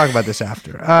 Okay, we'll talk about this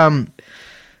after. And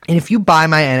if you buy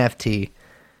my NFT,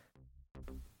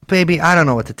 baby, I don't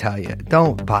know what to tell you.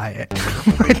 Don't buy it.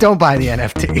 Don't buy the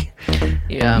NFT.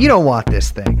 Yeah. You don't want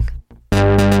this thing.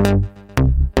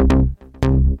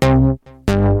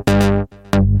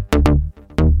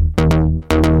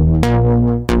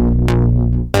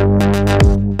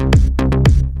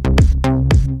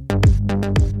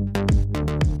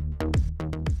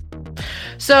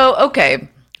 So, okay,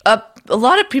 a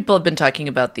lot of people have been talking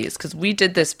about these because we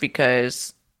did this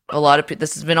because a lot of people,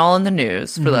 this has been all in the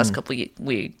news for the last couple of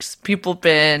weeks. People have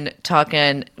been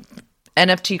talking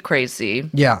NFT crazy.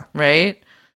 Yeah. Right?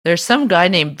 There's some guy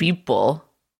named Beeple,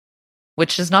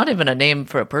 which is not even a name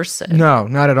for a person. No,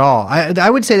 not at all. I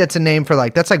would say that's a name for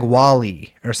that's like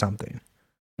Wally or something.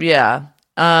 Yeah.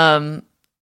 Why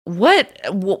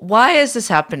is this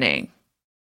happening?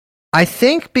 I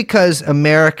think because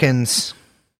Americans,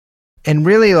 and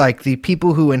really like the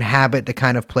people who inhabit the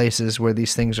kind of places where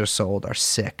these things are sold, are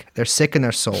sick. They're sick in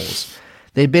their souls.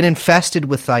 They've been infested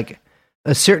with like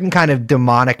a certain kind of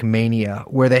demonic mania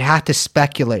where they have to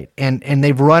speculate and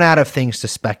they've run out of things to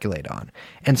speculate on.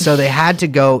 And so they had to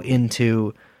go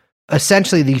into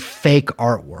essentially the fake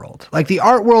art world. Like the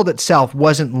art world itself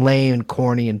wasn't lame and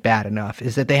corny and bad enough,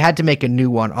 is that they had to make a new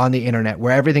one on the internet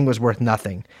where everything was worth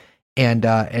nothing and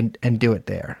do it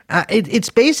there. It's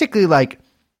basically like,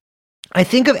 I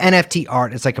think of NFT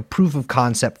art as like a proof of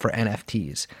concept for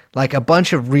NFTs. Like a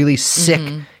bunch of really sick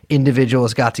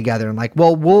individuals got together and like,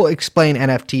 well, we'll explain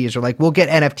NFTs, or like, we'll get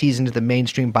NFTs into the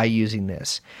mainstream by using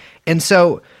this. And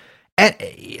so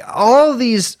all of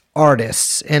these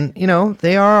artists, and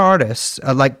they are artists,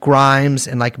 like Grimes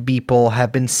and like Beeple,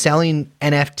 have been selling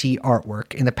NFT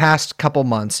artwork in the past couple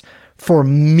months for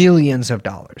millions of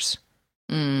dollars.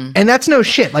 And that's no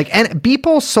shit. Like, and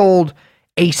Beeple sold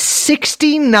a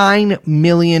 $69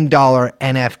 million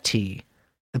NFT,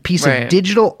 a piece of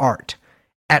digital art,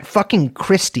 at fucking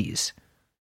Christie's.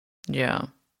 Yeah.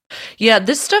 Yeah,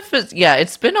 this stuff is,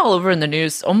 it's been all over in the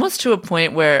news, almost to a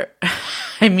point where,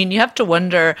 I mean, you have to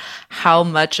wonder how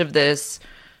much of this,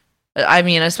 I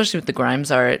mean, especially with the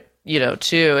Grimes art,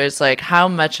 too, is like how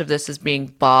much of this is being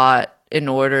bought in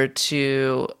order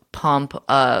to pump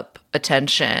up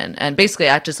attention and basically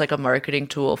act as like a marketing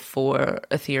tool for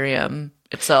Ethereum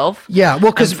itself. Yeah,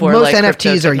 well, because most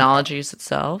NFTs are technologies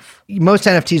itself. Most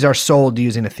NFTs are sold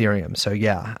using Ethereum. So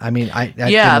yeah, I mean,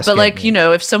 but like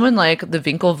if someone like the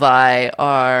Winklevi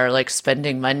are like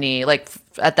spending money, like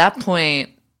at that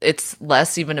point, it's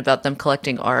less even about them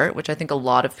collecting art, which I think a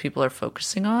lot of people are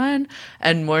focusing on,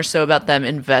 and more so about them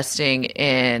investing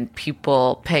in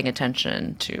people paying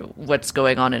attention to what's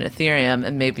going on in Ethereum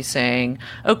and maybe saying,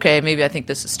 okay, maybe I think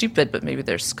this is stupid, but maybe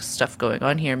there's stuff going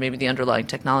on here. Maybe the underlying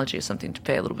technology is something to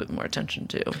pay a little bit more attention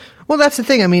to. Well, that's the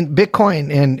thing. I mean,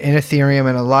 Bitcoin and Ethereum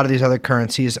and a lot of these other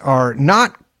currencies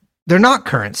they're not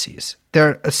currencies.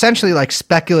 They're essentially like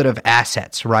speculative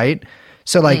assets, right?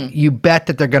 So like you bet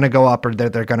that they're going to go up or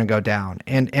that they're going to go down.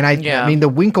 I mean, the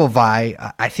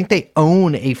Winklevi, I think they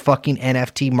own a fucking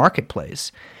NFT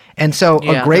marketplace. And so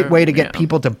a great way to get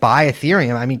people to buy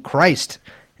Ethereum. I mean, Christ,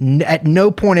 at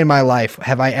no point in my life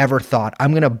have I ever thought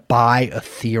I'm going to buy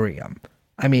Ethereum.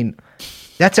 I mean,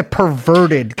 that's a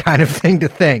perverted kind of thing to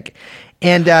think.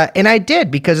 And I did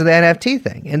because of the NFT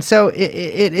thing. And so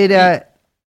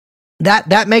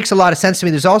That makes a lot of sense to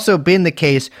me. There's also been the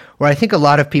case where I think a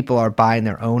lot of people are buying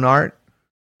their own art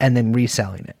and then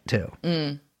reselling it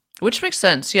too. Which makes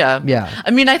sense, yeah. Yeah. I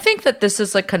mean, I think that this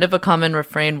is like kind of a common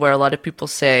refrain where a lot of people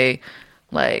say,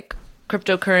 like,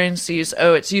 cryptocurrencies,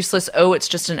 oh, it's useless, oh, it's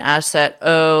just an asset,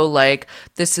 oh, like,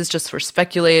 this is just for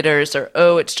speculators, or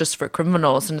oh, it's just for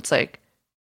criminals. And it's like,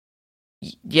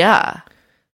 yeah.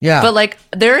 Yeah. But like,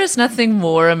 there is nothing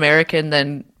more American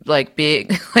than like being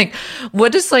like,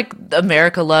 what does like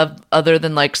America love other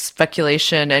than like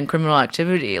speculation and criminal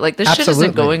activity? Like this shit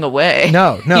isn't going away.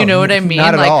 No, you know what I mean?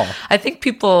 Not at all. I think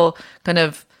people kind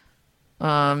of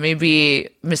maybe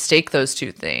mistake those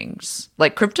two things.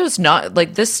 Like crypto's not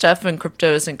like this stuff, and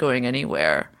crypto isn't going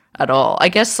anywhere at all. I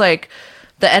guess like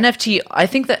the NFT, I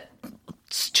think that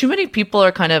too many people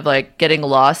are kind of like getting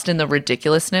lost in the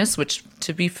ridiculousness, which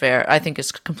to be fair, I think is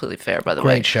completely fair, by the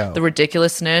way. Great show. The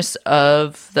ridiculousness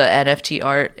of the NFT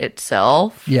art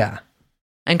itself. Yeah.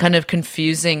 And kind of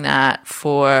confusing that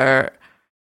for,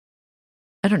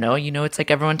 I don't know, it's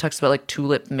like everyone talks about like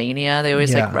tulip mania. They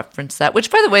always like reference that,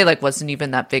 which by the way, like wasn't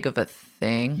even that big of a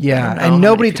thing. Yeah. And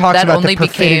nobody talks about the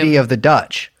perfidy of the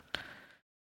Dutch.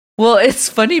 Well, it's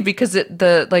funny because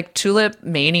the like tulip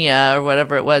mania or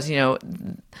whatever it was,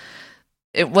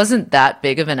 it wasn't that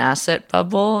big of an asset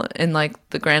bubble in like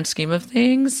the grand scheme of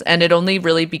things, and it only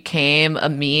really became a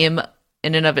meme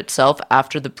in and of itself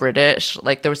after the British.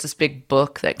 Like there was this big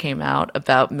book that came out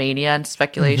about mania and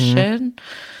speculation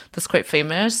that's quite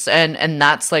famous, and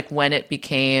that's like when it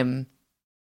became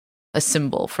a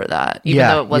symbol for that, even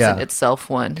though it wasn't itself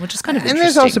one, which is kind of interesting. And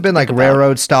there's also been like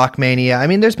railroad stock mania. I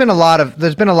mean, there's been a lot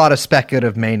of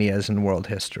speculative manias in world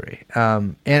history.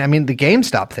 And I mean, the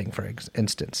GameStop thing, for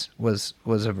instance, was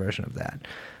a version of that.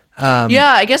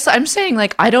 Yeah, I guess I'm saying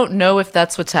like I don't know if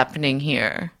that's what's happening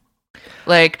here.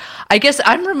 Like, I guess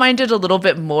I'm reminded a little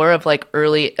bit more of like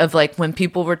when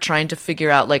people were trying to figure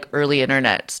out like early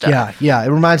internet stuff. Yeah, it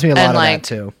reminds me a lot of that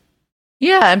too.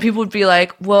 Yeah, and people would be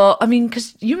like, well, I mean,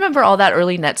 because you remember all that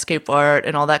early Netscape art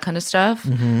and all that kind of stuff?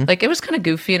 Like, it was kind of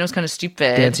goofy and it was kind of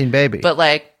stupid. Dancing Baby. But,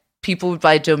 like, people would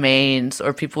buy domains,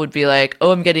 or people would be like,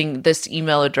 oh, I'm getting this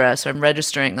email address, or I'm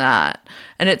registering that.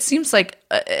 And it seems like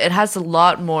it has a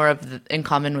lot more in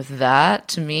common with that,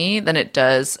 to me, than it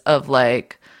does of,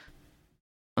 like,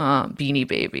 Beanie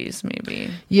Babies, maybe.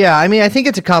 Yeah, I mean, I think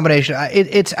it's a combination.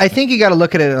 I think you got to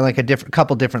look at it in like a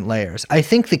couple different layers. I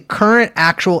think the current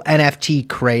actual NFT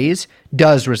craze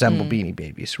does resemble Beanie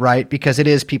Babies, right? Because it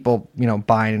is people,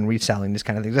 buying and reselling these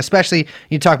kind of things. Especially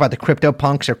you talk about the crypto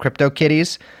punks or crypto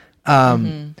kitties.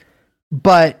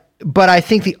 But I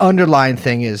think the underlying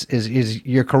thing is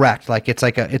you're correct. Like it's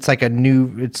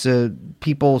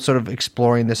people sort of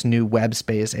exploring this new web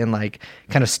space and like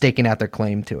kind of staking out their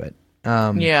claim to it.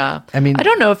 Yeah. I mean, I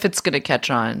don't know if it's going to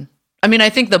catch on. I mean, I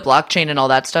think the blockchain and all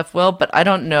that stuff will, but I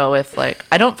don't know if like,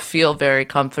 I don't feel very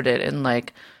confident in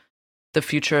like the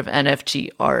future of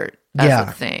NFT art as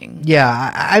a thing.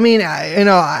 Yeah. I mean,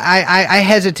 I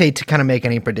hesitate to kind of make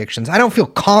any predictions. I don't feel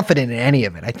confident in any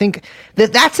of it. I think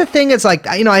that's the thing. It's like,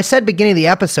 I said beginning of the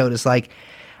episode is like,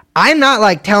 I'm not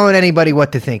like telling anybody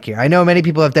what to think here. I know many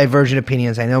people have divergent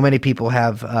opinions. I know many people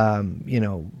have,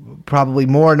 probably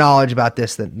more knowledge about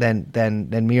this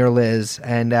than me or Liz.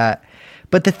 And,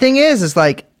 but the thing is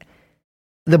like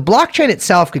the blockchain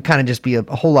itself could kind of just be a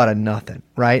whole lot of nothing,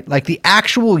 right? Like the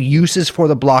actual uses for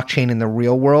the blockchain in the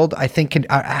real world, I think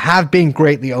have been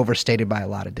greatly overstated by a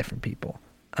lot of different people.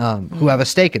 Who have a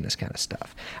stake in this kind of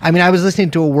stuff. I mean, I was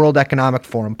listening to a World Economic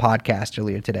Forum podcast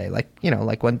earlier today,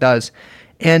 like one does.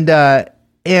 And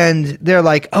they're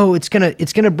like, oh, it's gonna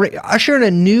usher in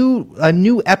a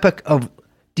new epoch of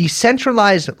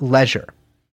decentralized leisure.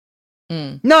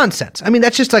 Nonsense. I mean,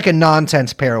 that's just like a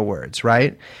nonsense pair of words,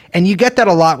 right? And you get that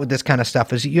a lot with this kind of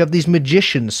stuff. Is you have these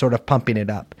magicians sort of pumping it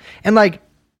up, and like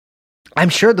I'm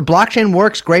sure the blockchain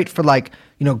works great for like,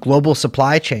 global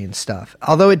supply chain stuff.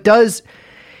 Although it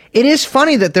is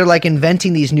funny that they're like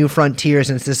inventing these new frontiers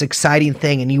and it's this exciting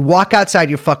thing. And you walk outside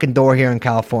your fucking door here in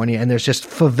California and there's just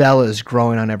favelas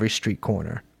growing on every street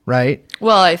corner, right?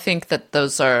 Well, I think that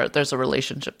there's a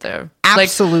relationship there.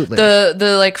 Absolutely.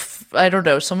 Like I don't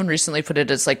know, someone recently put it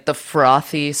as like the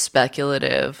frothy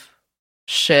speculative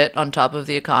shit on top of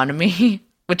the economy,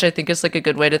 which I think is like a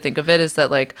good way to think of it, is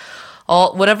that like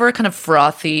whatever kind of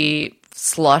frothy,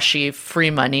 slushy free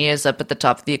money is up at the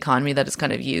top of the economy that is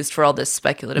kind of used for all this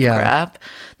speculative crap.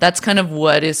 That's kind of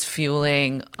what is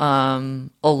fueling a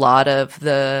lot of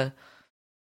the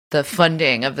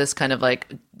funding of this kind of like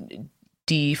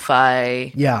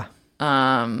DeFi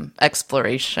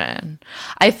exploration.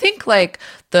 I think like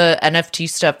the NFT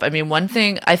stuff, I mean, one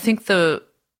thing I think the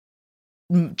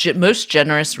most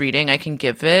generous reading I can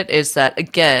give it is that,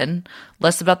 again,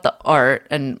 less about the art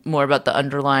and more about the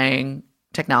underlying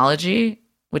technology,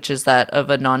 which is that of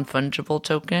a non-fungible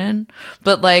token.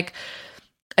 But like,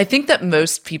 I think that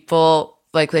most people,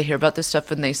 like, they hear about this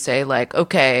stuff and they say like,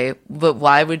 okay, but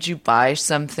why would you buy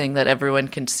something that everyone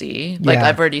can see? Like,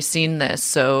 I've already seen this,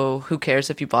 so who cares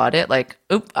if you bought it? Like,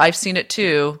 oop, I've seen it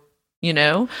too.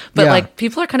 But like,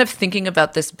 people are kind of thinking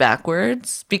about this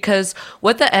backwards, because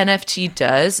what the NFT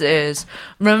does is,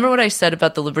 remember what I said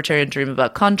about the libertarian dream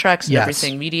about contracts and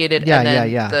everything mediated?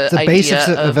 The basis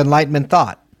of Enlightenment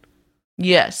thought.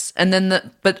 Yes. And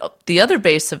then but the other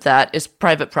base of that is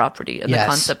private property and the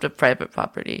concept of private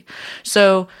property.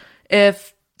 So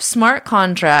if smart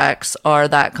contracts are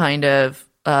that kind of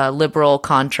liberal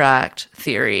contract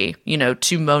theory,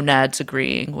 two monads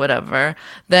agreeing, whatever,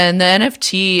 then the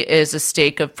NFT is a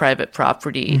stake of private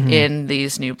property in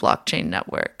these new blockchain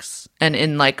networks. And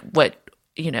in like what,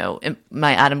 in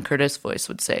my Adam Curtis voice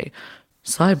would say,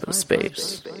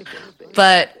 cyberspace.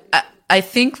 But I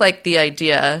think like the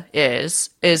idea is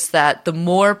that the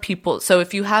more people, so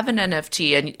if you have an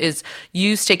NFT and is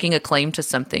you staking a claim to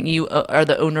something, you are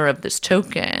the owner of this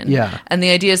token. Yeah. And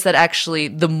the idea is that actually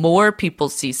the more people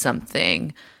see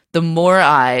something, the more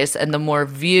eyes and the more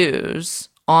views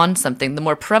on something, the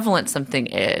more prevalent something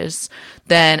is,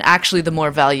 then actually the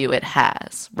more value it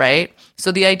has, right?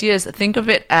 So the idea is, think of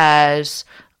it as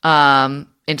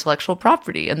intellectual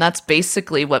property. And that's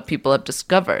basically what people have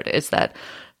discovered, is that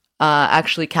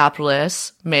actually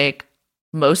capitalists make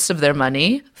most of their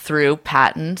money through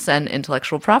patents and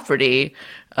intellectual property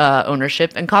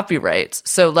ownership and copyrights.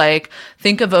 So like,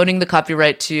 think of owning the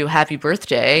copyright to Happy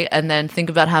Birthday, and then think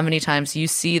about how many times you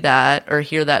see that or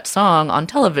hear that song on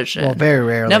television. Well, very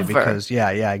rarely. Never. Because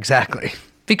exactly.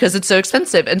 Because it's so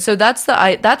expensive. And so that's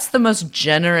the most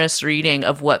generous reading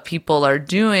of what people are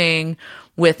doing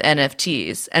with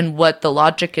NFTs and what the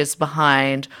logic is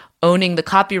behind owning the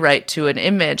copyright to an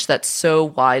image that's so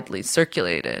widely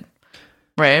circulated,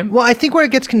 right? Well, I think where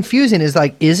it gets confusing is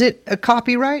like, is it a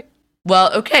copyright?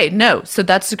 Well, okay, no. So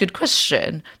that's a good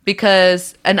question,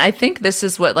 because, and I think this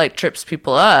is what like trips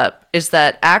people up, is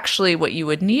that actually what you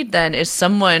would need then is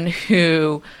someone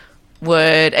who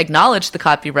would acknowledge the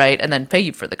copyright and then pay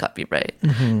you for the copyright.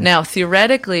 Now,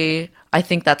 theoretically, I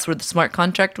think that's where the smart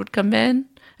contract would come in.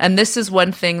 And this is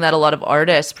one thing that a lot of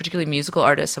artists, particularly musical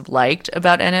artists, have liked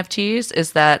about NFTs,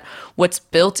 is that what's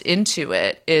built into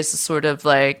it is sort of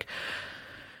like,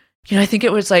 I think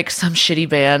it was like some shitty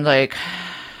band, like,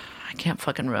 I can't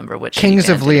fucking remember which. Kings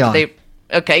of Leon.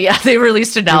 They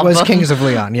released an album. It was Kings of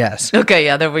Leon, yes. Okay,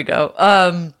 yeah, there we go.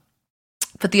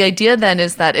 But the idea then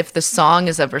is that if the song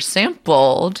is ever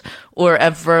sampled or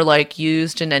ever like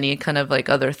used in any kind of like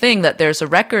other thing, that there's a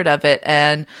record of it,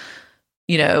 and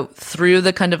through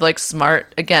the kind of like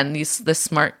smart, again, this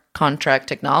smart contract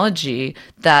technology,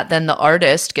 that then the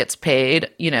artist gets paid,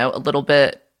 a little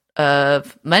bit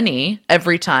of money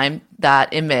every time that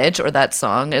image or that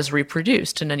song is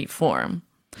reproduced in any form.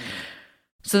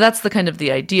 So that's the kind of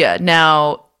the idea.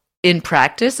 Now, in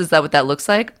practice, is that what that looks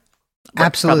like?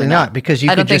 Absolutely not, because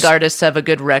I don't think artists have a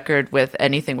good record with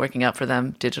anything working out for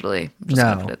them digitally.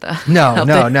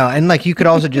 No. And like, you could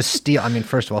also just steal. I mean,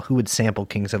 first of all, who would sample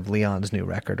Kings of Leon's new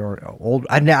record or old?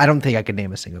 I don't think I could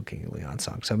name a single King of Leon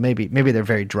song. So maybe they're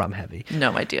very drum heavy.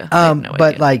 No idea.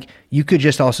 But like, you could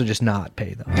just also just not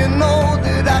pay them.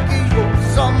 That I can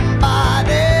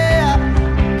somebody.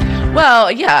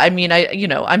 Well, yeah. I mean,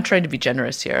 I'm trying to be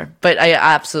generous here, but I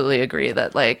absolutely agree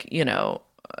that like,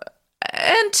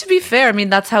 and to be fair, I mean,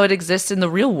 that's how it exists in the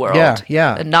real world.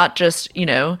 Yeah. And not just,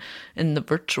 in the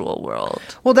virtual world.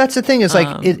 Well, that's the thing is like,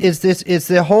 it's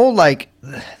the whole, like,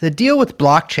 the deal with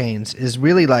blockchains is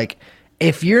really like,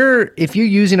 if you're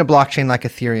using a blockchain like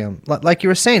Ethereum, like you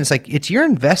were saying, it's like, you're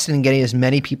invested in getting as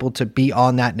many people to be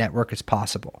on that network as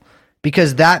possible.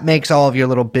 because that makes all of your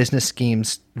little business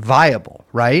schemes viable,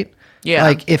 right? Yeah.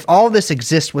 Like if all this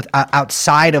exists with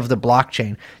outside of the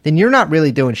blockchain, then you're not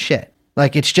really doing shit.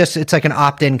 Like it's like an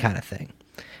opt-in kind of thing.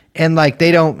 And like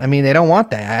they don't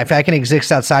want that. If I can exist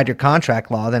outside your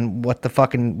contract law, then what's the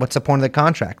point of the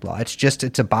contract law?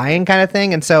 It's a buy-in kind of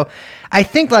thing. And so I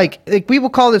think like we will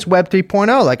call this Web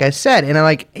 3.0, like I said. And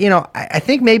I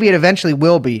think maybe it eventually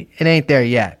will be. It ain't there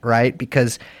yet, right?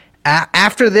 Because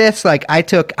after this, like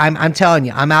I'm telling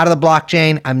you, I'm out of the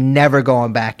blockchain. I'm never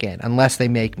going back in unless they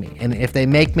make me. And if they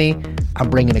make me, I'm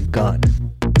bringing a gun.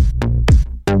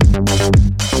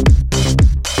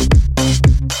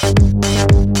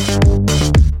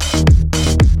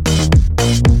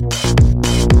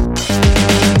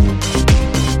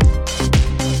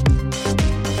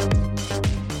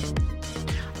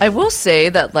 I will say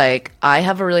that like I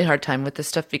have a really hard time with this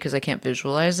stuff because I can't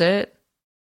visualize it.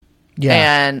 Yeah.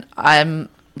 And I'm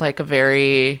like a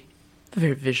very,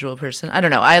 very visual person. I don't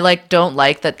know. I like don't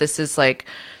like that this is like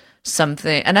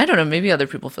something, and I don't know, maybe other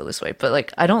people feel this way, but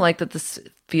like I don't like that this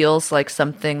feels like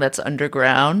something that's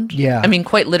underground. Yeah. I mean,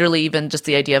 quite literally, even just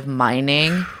the idea of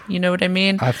mining, you know what I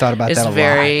mean? I've thought about that a lot.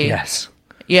 Yes.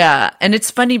 Yeah. And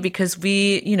it's funny because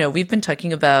we've been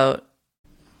talking about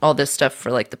all this stuff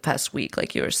for like the past week,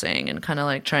 like you were saying, and kind of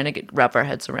like trying to wrap our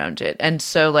heads around it. And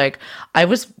so like I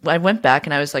went back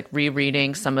and I was like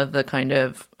rereading some of the kind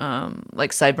of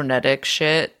like cybernetic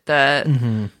shit that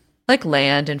like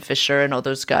Land and Fisher and all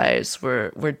those guys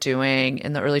were doing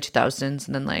in the early 2000s,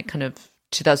 and then like kind of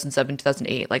 2007,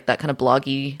 2008, like that kind of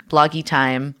bloggy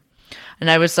time. And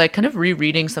I was like kind of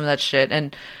rereading some of that shit,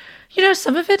 and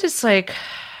some of it is like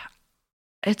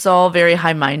it's all very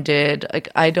high-minded. Like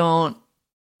I don't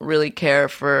really care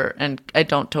for, and I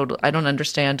don't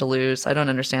understand Deleuze. I don't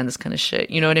understand this kind of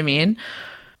shit. You know what I mean?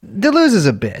 Deleuze is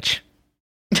a bitch.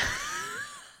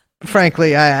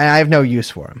 Frankly, I have no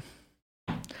use for him.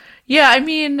 Yeah, I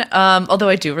mean, although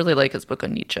I do really like his book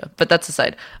on Nietzsche, but that's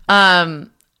aside.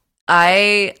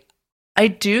 I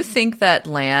do think that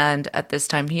Land at this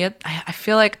time, I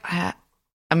feel like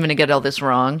I'm going to get all this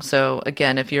wrong. So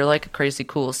again, if you're like a crazy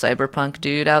cool cyberpunk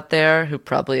dude out there who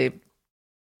probably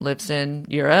lives in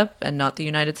Europe and not the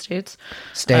United States,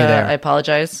 stay there. I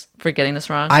apologize for getting this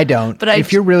wrong. I don't. But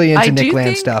if you're really into Nick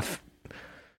Land stuff,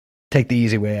 take the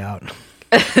easy way out.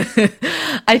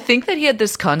 I think that he had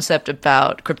this concept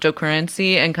about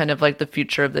cryptocurrency and kind of like the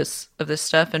future of this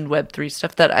stuff and Web3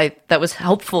 stuff that was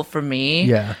helpful for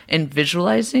me in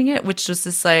visualizing it, which was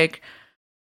this like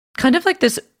kind of like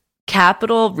this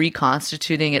capital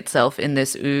reconstituting itself in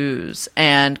this ooze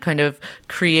and kind of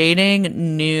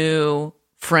creating new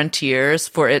frontiers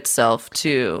for itself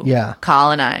to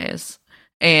colonize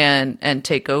and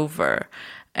take over.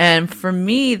 And for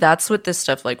me, that's what this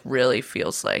stuff like really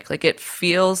feels like. Like it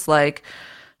feels like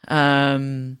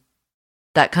that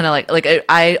kind of like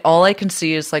I all I can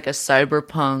see is like a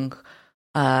cyberpunk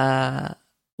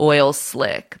oil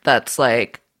slick that's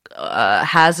like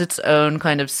has its own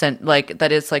kind of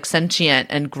that is like sentient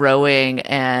and growing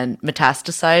and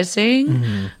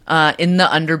metastasizing in the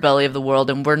underbelly of the world,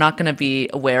 and we're not going to be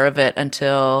aware of it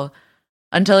until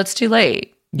it's too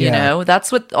late. You know,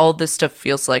 that's what all this stuff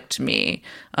feels like to me.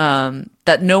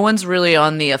 That no one's really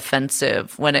on the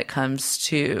offensive when it comes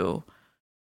to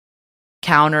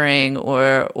countering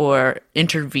or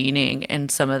intervening in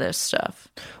some of this stuff.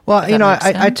 Well,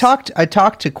 I talked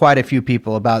to quite a few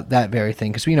people about that very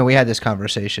thing because we had this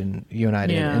conversation, you and I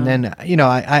did, and then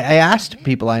I asked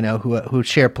people I know who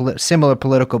share similar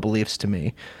political beliefs to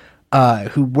me,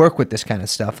 who work with this kind of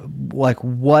stuff, like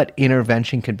what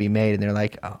intervention could be made, and they're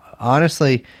like,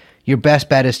 honestly, your best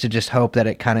bet is to just hope that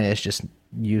it kind of is just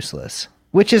useless.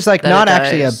 Which is like not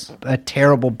actually a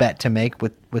terrible bet to make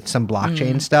with some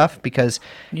blockchain stuff because,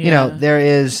 there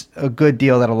is a good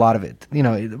deal that a lot of it,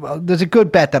 there's a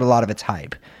good bet that a lot of it's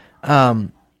hype.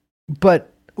 But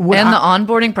the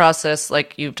onboarding process,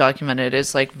 like you've documented,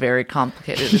 is like very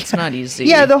complicated. It's not easy.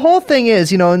 Yeah, the whole thing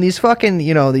is, and these fucking,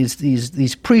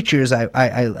 these preachers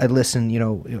I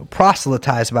listen,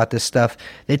 proselytize about this stuff.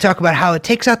 They talk about how it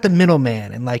takes out the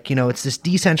middleman and like, it's this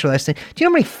decentralized thing. Do you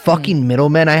know how many fucking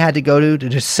middlemen I had to go to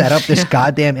just set up this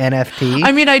goddamn NFT?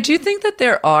 I mean, I do think that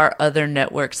there are other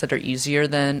networks that are easier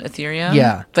than Ethereum.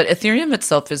 Yeah. But Ethereum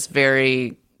itself is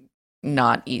very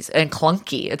not easy and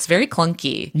clunky. It's very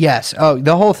clunky. Yes. Oh,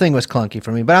 the whole thing was clunky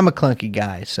for me, but I'm a clunky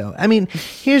guy. So, I mean,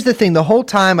 here's the thing. The whole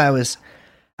time I was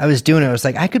doing it, I was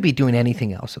like, I could be doing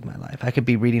anything else with my life. I could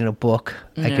be reading a book.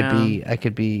 I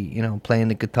could be, playing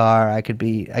the guitar. I could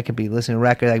be listening to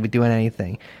records. I could be doing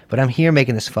anything, but I'm here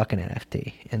making this fucking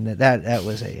NFT. And that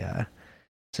was a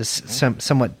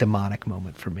somewhat demonic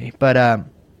moment for me. But,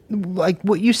 like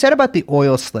what you said about the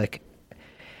oil slick,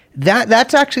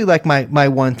 that's actually like my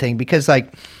one thing, because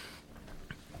like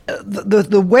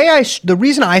the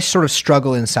reason I sort of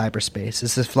struggle in cyberspace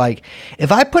is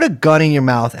if I put a gun in your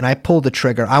mouth and I pull the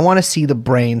trigger, I want to see the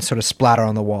brain sort of splatter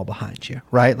on the wall behind you,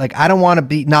 right? Like I don't want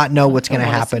to not know what's going to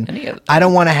happen. I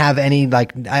don't want to have any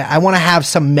I want to have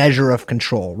some measure of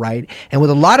control, right? And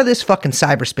with a lot of this fucking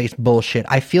cyberspace bullshit,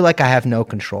 I feel like I have no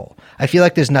control. I feel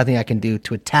like there's nothing I can do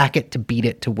to attack it, to beat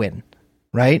it, to win,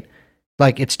 right?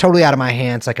 Like it's totally out of my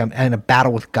hands. Like I'm in a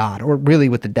battle with God, or really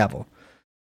with the devil.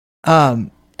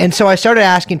 And so I started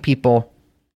asking people,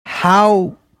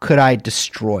 how could I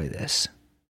destroy this?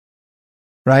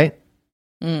 Right?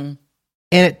 And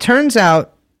it turns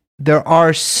out there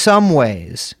are some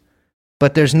ways,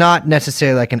 but there's not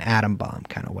necessarily like an atom bomb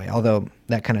kind of way, although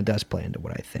that kind of does play into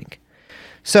what I think.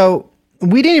 So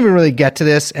we didn't even really get to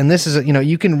this, and this is,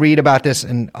 you can read about this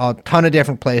in a ton of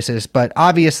different places, but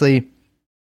obviously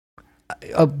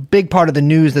a big part of the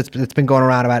news that's been going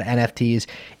around about NFTs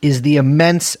is the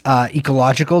immense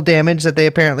ecological damage that they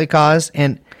apparently cause.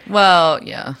 And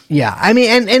yeah, I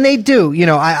mean, and they do.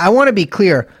 I want to be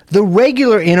clear. The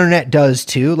regular internet does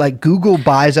too. Like Google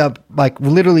buys up, like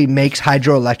literally makes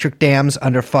hydroelectric dams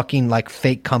under fucking like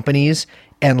fake companies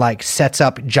and like sets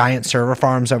up giant server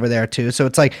farms over there too. So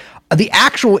it's like the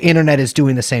actual internet is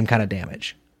doing the same kind of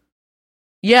damage.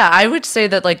 Yeah, I would say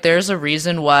that like there's a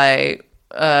reason why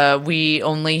we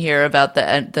only hear about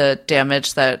the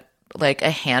damage that like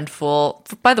a handful.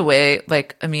 By the way,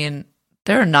 like I mean,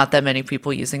 there are not that many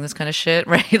people using this kind of shit,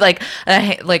 right? Like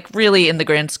really, in the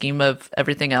grand scheme of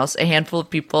everything else, a handful of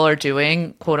people are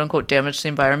doing quote unquote damage to the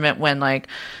environment when like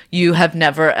you have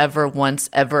never ever once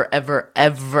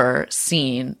ever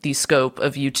seen the scope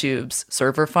of YouTube's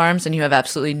server farms, and you have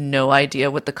absolutely no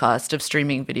idea what the cost of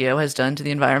streaming video has done to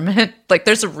the environment. Like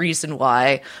there's a reason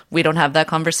why we don't have that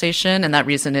conversation, and that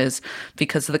reason is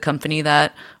because of the company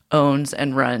that owns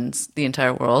and runs the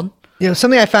entire world.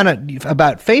 Something I found out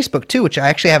about Facebook too, which I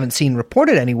actually haven't seen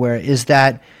reported anywhere, is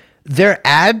that their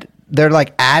ad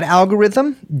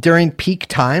algorithm during peak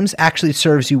times actually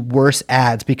serves you worse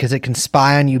ads because it can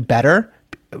spy on you better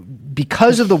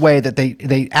because of the way that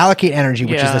they allocate energy,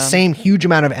 which is the same huge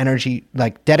amount of energy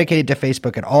like dedicated to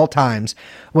Facebook at all times.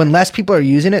 When less people are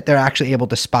using it, they're actually able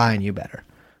to spy on you better.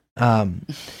 That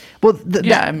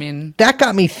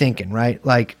got me thinking, right?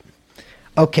 Like,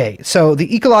 okay, so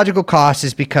the ecological cost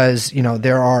is because,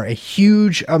 there are a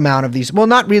huge amount of these, well,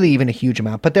 not really even a huge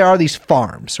amount, but there are these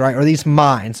farms, right? Or these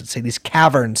mines, let's say these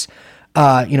caverns,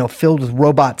 filled with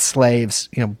robot slaves,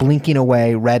 blinking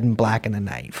away red and black in the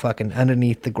night, fucking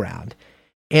underneath the ground.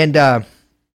 And a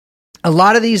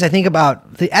lot of these, I think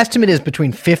about, the estimate is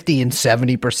between 50 and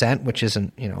 70%, which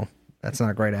isn't, that's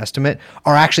not a great estimate,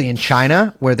 are actually in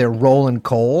China where they're rolling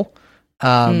coal.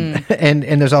 And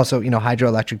there's also,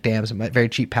 hydroelectric dams and very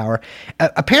cheap power.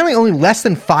 Apparently only less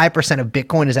than 5% of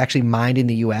Bitcoin is actually mined in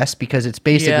the US because it's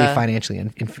basically financially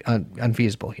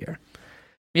unfeasible here.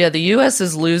 Yeah, the US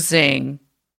is losing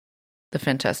the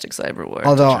fantastic cyber war.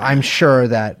 Although I'm sure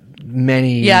that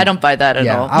many... Yeah, I don't buy that at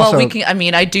all. Also,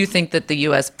 I do think that the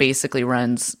US basically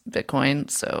runs Bitcoin,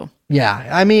 so... Yeah,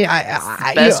 I mean,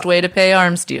 best way to pay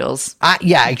arms deals.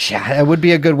 It would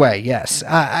be a good way. Yes,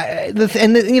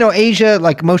 Asia,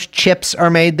 like most chips are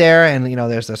made there, and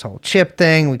there's this whole chip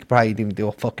thing. We could probably even do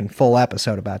a fucking full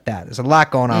episode about that. There's a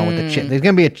lot going on with the chip. There's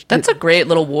gonna be that's a great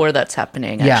little war that's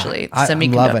happening. Actually,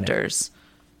 semiconductors.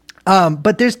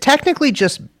 But there's technically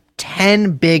just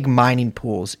 10 big mining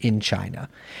pools in China.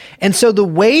 And so the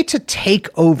way to take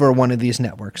over one of these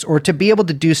networks, or to be able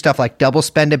to do stuff like double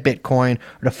spend a Bitcoin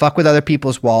or to fuck with other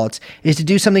people's wallets, is to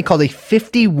do something called a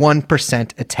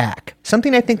 51% attack.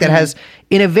 Something I think that has,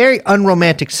 in a very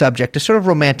unromantic subject, a sort of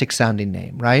romantic sounding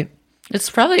name, right? It's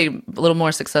probably a little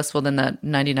more successful than that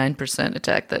 99%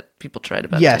 attack that people tried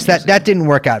about. Yes, that didn't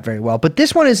work out very well. But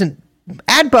this one isn't,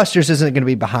 Adbusters isn't going to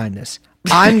be behind this.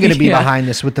 I'm going to be behind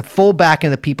this with the full backing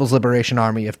of the People's Liberation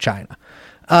Army of China.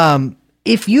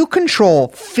 If you control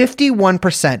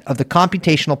 51% of the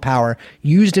computational power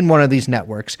used in one of these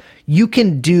networks, you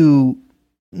can do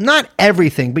not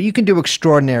everything, but you can do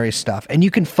extraordinary stuff, and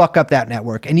you can fuck up that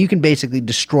network, and you can basically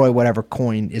destroy whatever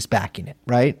coin is backing it,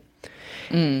 right?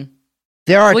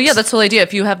 That's the whole idea.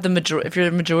 If you have if you're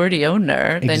a majority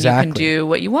owner, then you can do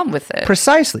what you want with it.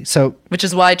 Precisely. So, which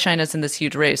is why China's in this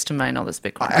huge race to mine all this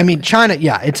Bitcoin. I mean, China,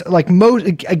 it's like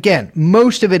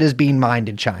most of it is being mined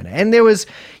in China. And there was,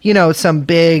 some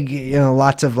big,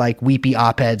 lots of like weepy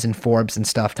op-eds in Forbes and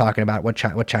stuff talking about what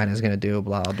China is going to do,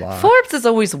 blah blah. Forbes is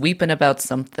always weeping about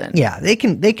something. Yeah, they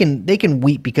can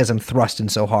weep because I'm thrusting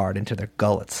so hard into their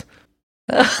gullets.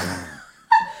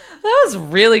 That was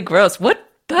really gross. What?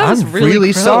 That was I'm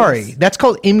really gross. sorry. That's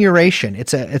called immuration.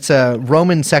 It's a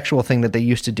Roman sexual thing that they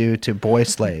used to do to boy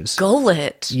slaves.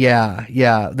 Gullet. Yeah.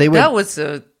 They would That was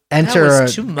too a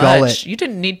gullet much. You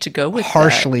didn't need to go with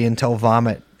harshly until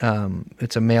vomit.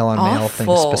 It's a male on male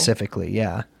thing specifically.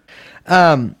 Yeah.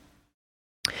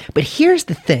 But here's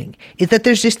the thing, is that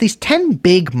there's just these 10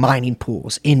 big mining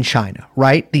pools in China,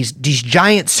 right? These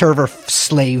giant server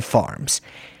slave farms.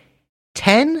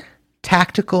 10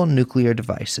 tactical nuclear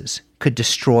devices could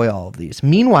destroy all of these.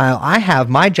 Meanwhile, I have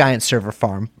my giant server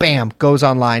farm, bam, goes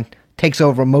online, takes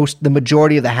over the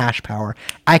majority of the hash power.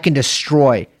 I can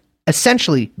destroy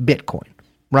essentially Bitcoin,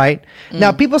 right?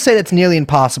 Now, people say that's nearly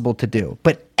impossible to do,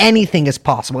 but anything is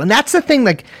possible. And that's the thing,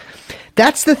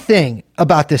 that's the thing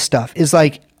about this stuff is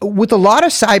with a lot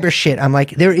of cyber shit, I'm like,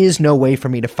 there is no way for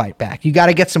me to fight back. You got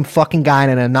to get some fucking guy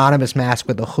in an anonymous mask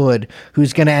with a hood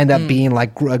who's going to end up being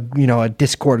a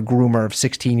Discord groomer of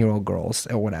 16-year-old girls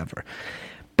or whatever.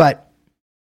 But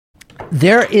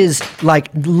there is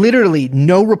literally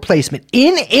no replacement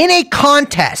in a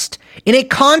contest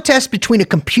between a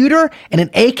computer and an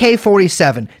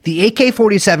AK-47. The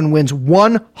AK-47 wins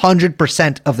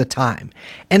 100% of the time.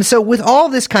 And so with all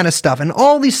this kind of stuff and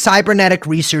all these cybernetic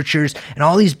researchers and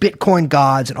all these Bitcoin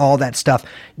gods and all that stuff,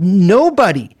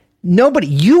 nobody,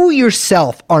 you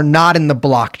yourself are not in the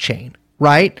blockchain,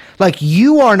 right?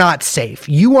 You are not safe.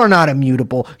 You are not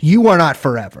immutable. You are not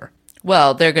forever.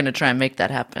 Well, they're going to try and make that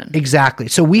happen. Exactly.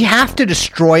 So we have to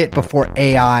destroy it before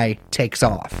AI takes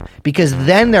off, because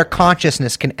then their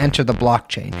consciousness can enter the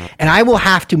blockchain. And I will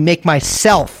have to make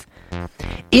myself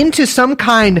into some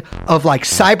kind of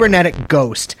cybernetic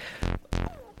ghost,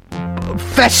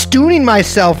 festooning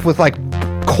myself with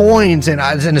coins and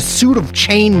a suit of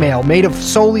chainmail made of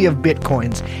solely of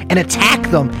Bitcoins, and attack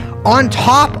them on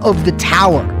top of the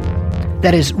tower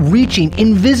that is reaching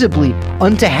invisibly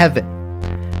unto heaven.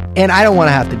 And I don't want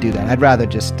to have to do that. I'd rather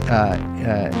just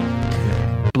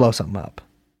blow something up.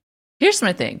 Here's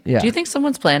my thing. Yeah. Do you think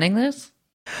someone's planning this?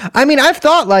 I mean, I've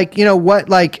thought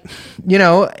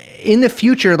in the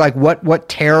future, what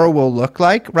terror will look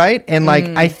like, right? And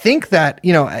I think that,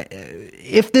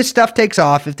 if this stuff takes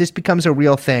off, if this becomes a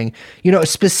real thing,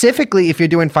 specifically if you're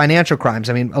doing financial crimes,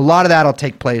 I mean, a lot of that'll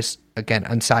take place, again,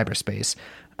 on cyberspace.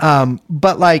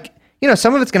 But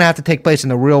some of it's going to have to take place in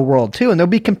the real world too. And there'll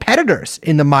be competitors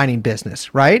in the mining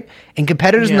business, right? And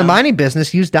competitors in the mining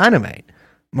business use dynamite,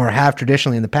 or have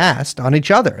traditionally in the past, on each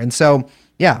other. And so,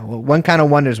 one kind of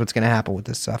wonders what's going to happen with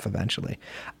this stuff eventually.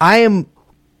 I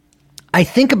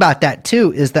think about that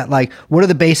too, is that what are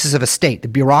the bases of a state? The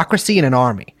bureaucracy and an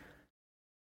army,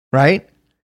 right?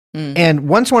 And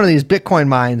once one of these Bitcoin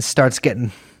mines starts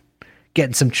getting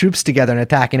some troops together and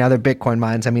attacking other Bitcoin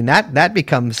mines, I mean, that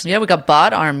becomes... Yeah, we got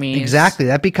bot armies. Exactly.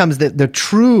 That becomes the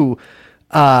true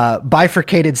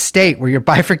bifurcated state, where you're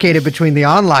bifurcated between the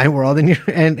online world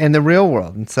and the real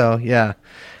world. And so, yeah,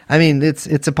 I mean,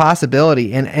 it's a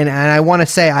possibility. And I want to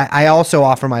say, I also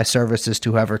offer my services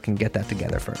to whoever can get that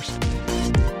together first.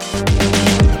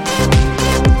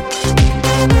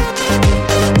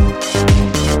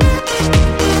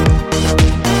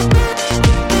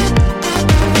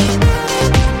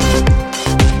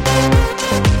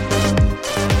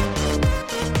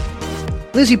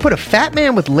 Liz, you put a fat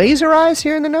man with laser eyes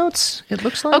here in the notes, it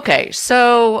looks like? Okay,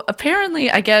 so apparently,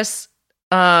 I guess,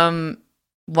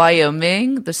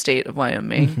 Wyoming, the state of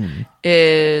Wyoming,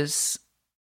 is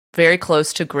very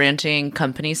close to granting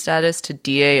company status to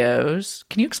DAOs.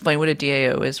 Can you explain what a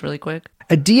DAO is really quick?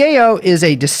 A DAO is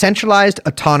a decentralized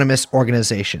autonomous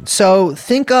organization. So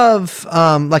think of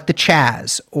the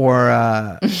Chaz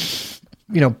or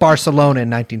Barcelona in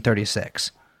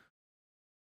 1936.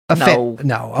 No.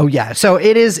 No. Oh, yeah. So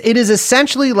it is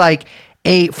essentially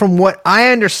from what I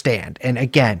understand, and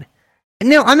again,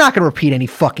 no, I'm not going to repeat any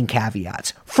fucking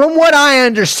caveats. From what I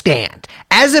understand,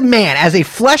 as a man, as a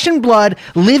flesh and blood,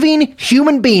 living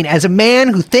human being, as a man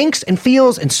who thinks and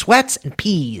feels and sweats and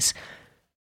pees,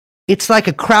 it's like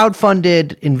a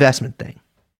crowdfunded investment thing.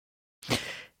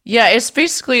 Yeah, it's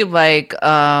basically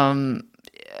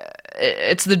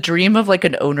it's the dream of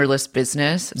an ownerless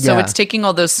business. So it's taking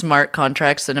all those smart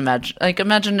contracts and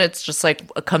imagine it's just a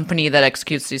company that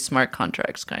executes these smart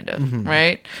contracts, kind of,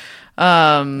 right?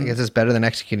 I guess it's better than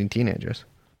executing teenagers.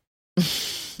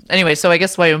 Anyway, so I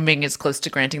guess Wyoming is close to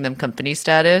granting them company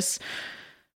status.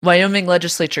 Wyoming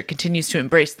legislature continues to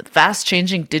embrace the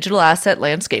fast-changing digital asset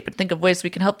landscape and think of ways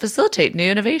we can help facilitate new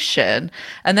innovation.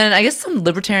 And then I guess some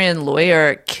libertarian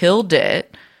lawyer killed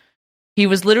it He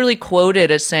was literally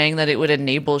quoted as saying that it would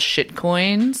enable shit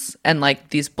coins and like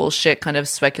these bullshit kind of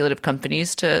speculative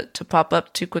companies to pop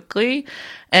up too quickly.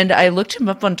 And I looked him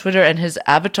up on Twitter and his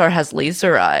avatar has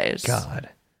laser eyes. God.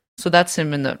 So that's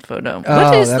him in that photo.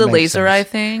 What is the laser eye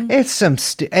thing? It's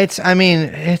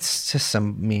just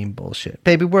some mean bullshit.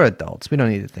 Baby, we're adults. We don't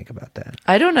need to think about that.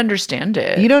 I don't understand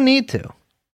it. You don't need to.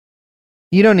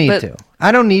 You don't need to.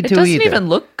 I don't need to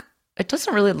either. It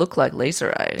doesn't really look like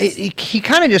laser eyes. He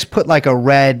kind of just put like a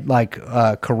red, like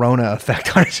corona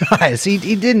effect on his eyes. He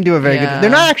didn't do a very good. They're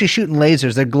not actually shooting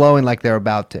lasers. They're glowing like they're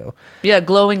about to. Yeah,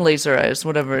 glowing laser eyes,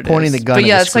 whatever it is. Pointing the gun. But at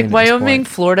yeah, the it's like screen at this Wyoming, point.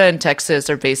 Florida, and Texas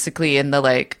are basically in the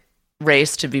like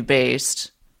race to be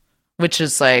based, which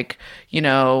is like, you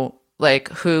know, like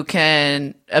who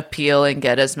can appeal and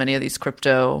get as many of these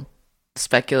crypto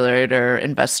speculator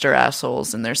investor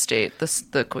assholes in their state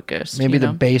the quickest. Maybe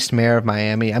the based mayor of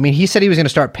Miami. I mean, he said he was going to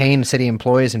start paying city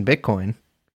employees in Bitcoin.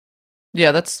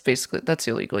 Yeah, that's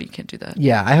illegal. You can't do that.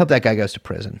 Yeah, I hope that guy goes to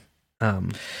prison.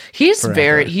 He's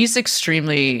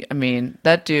extremely, I mean,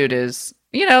 that dude is,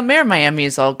 you know, Mayor of Miami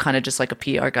is all kind of just like a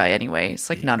PR guy anyway. It's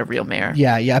like not a real mayor.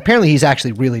 Yeah. Apparently he's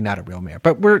actually really not a real mayor.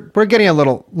 But we're getting a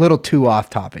little too off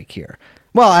topic here.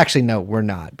 Well, actually, no, we're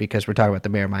not, because we're talking about the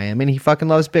mayor of Miami and he fucking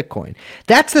loves Bitcoin.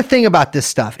 That's the thing about this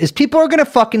stuff, is people are going to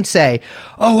fucking say,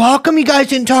 oh, how come you guys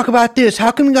didn't talk about this?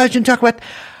 How come you guys didn't talk about...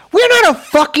 We're not a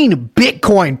fucking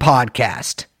Bitcoin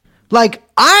podcast. Like,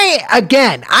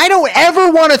 I don't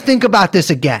ever want to think about this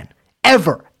again.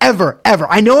 Ever.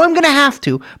 I know I'm going to have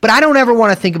to, but I don't ever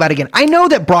want to think about it again. I know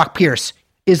that Brock Pierce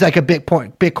is like a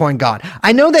Bitcoin god.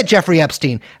 I know that Jeffrey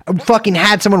Epstein fucking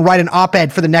had someone write an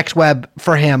op-ed for the Next Web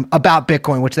for him about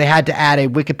Bitcoin, which they had to add a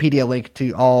Wikipedia link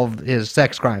to all of his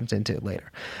sex crimes into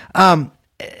later.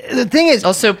 The thing is...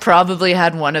 Also probably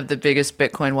had one of the biggest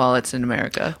Bitcoin wallets in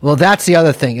America. Well, that's the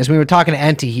other thing. As we were talking to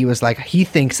Enti, he was like, he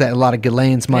thinks that a lot of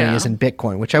Ghislaine's money is in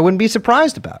Bitcoin, which I wouldn't be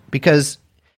surprised about, because,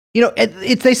 you know,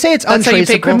 they say it's untraceable. That's how you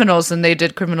pay criminals, and they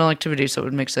did criminal activity, so it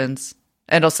would make sense.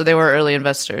 And also they were early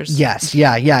investors. Yes,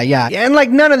 yeah. And like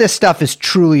none of this stuff is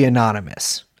truly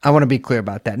anonymous. I want to be clear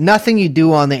about that. Nothing you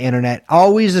do on the internet,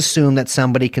 always assume that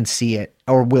somebody can see it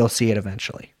or will see it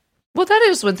eventually. Well, that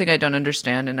is one thing I don't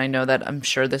understand, and I know that I'm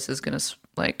sure this is going to,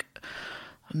 like,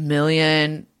 a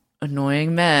million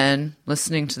annoying men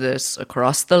listening to this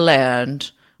across the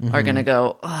land are going to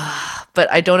go, ugh. But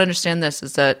I don't understand this,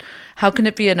 is that how can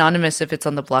it be anonymous if it's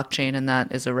on the blockchain and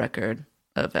that is a record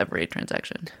of every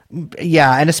transaction?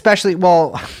 Yeah, and especially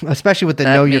with the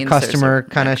know your customer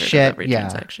kind of shit. Yeah,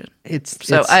 transaction. It's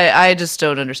I just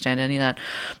don't understand any of that.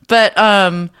 But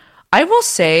I will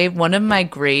say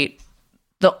the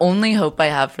only hope I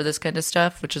have for this kind of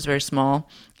stuff, which is very small,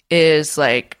 is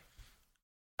like,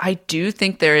 I do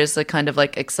think there is a kind of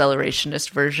like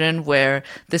accelerationist version where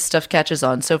this stuff catches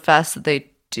on so fast that they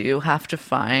do have to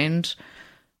find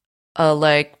a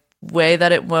like way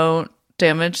that it won't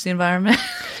damage the environment.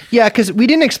 Yeah, because we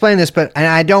didn't explain this, and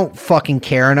I don't fucking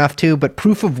care enough to, but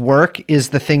proof of work is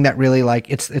the thing that really, like,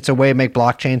 it's a way to make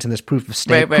blockchains, and this proof of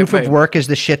stake. Proof of work is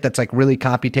the shit that's like really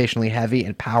computationally heavy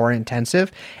and power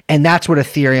intensive, and that's what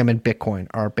Ethereum and Bitcoin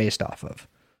are based off of.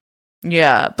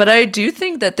 Yeah, but I do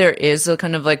think that there is a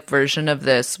kind of like version of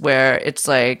this where it's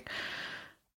like,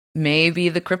 maybe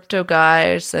the crypto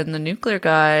guys and the nuclear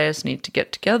guys need to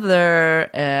get together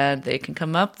and they can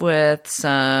come up with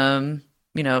some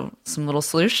little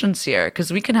solutions here,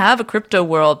 because we can have a crypto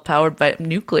world powered by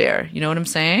nuclear. You know what I'm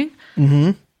saying?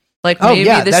 Mm-hmm. Like, maybe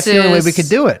that's the only way we could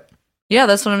do it. Yeah,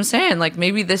 that's what I'm saying. Like,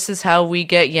 maybe this is how we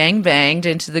get yang banged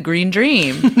into the green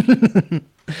dream.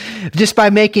 Just by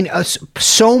making us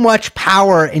so much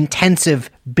power intensive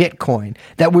Bitcoin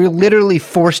that we're literally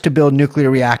forced to build nuclear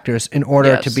reactors in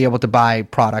order to be able to buy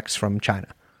products from China.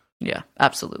 Yeah,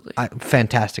 absolutely.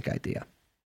 Fantastic idea.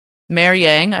 Mayor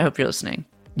Yang, I hope you're listening.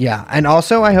 Yeah, and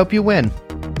also I hope you win.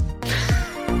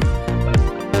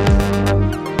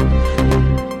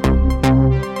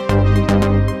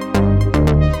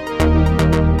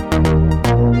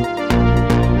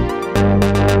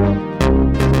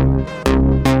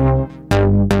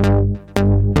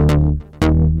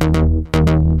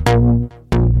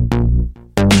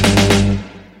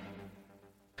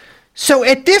 So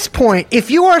at this point,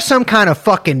 if you are some kind of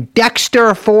fucking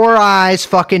Dexter Four Eyes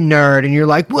fucking nerd and you're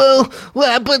like, well,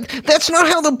 but that's not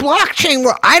how the blockchain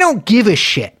works. I don't give a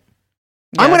shit.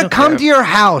 Yeah, I'm going to come to your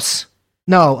house.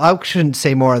 No, I shouldn't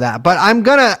say more of that, but I'm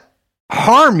going to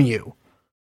harm you.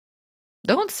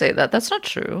 Don't say that. That's not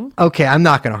true. Okay, I'm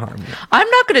not going to harm you. I'm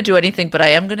not going to do anything, but I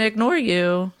am going to ignore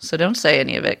you. So don't say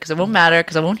any of it, because it won't matter,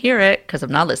 because I won't hear it, because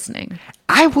I'm not listening.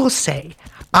 I will say,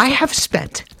 I have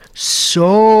spent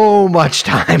so much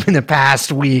time in the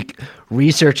past week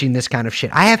researching this kind of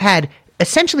shit. I have had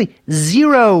essentially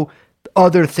zero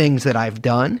other things that I've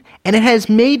done, and it has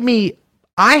made me.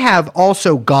 I have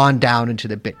also gone down into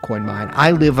the Bitcoin mine.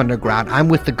 I live underground. I'm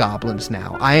with the goblins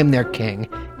now. I am their king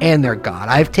and their god.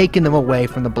 I've taken them away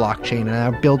from the blockchain, and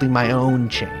I'm building my own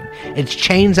chain. It's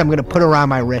chains I'm going to put around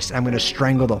my wrist, and I'm going to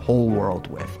strangle the whole world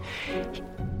with.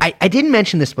 I didn't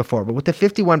mention this before, but with the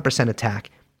 51%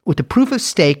 attack, with the proof of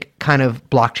stake kind of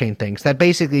blockchain things, that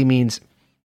basically means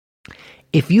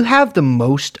if you have the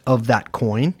most of that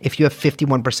coin, if you have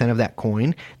 51% of that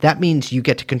coin, that means you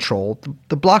get to control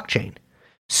the blockchain.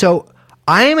 So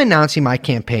I am announcing my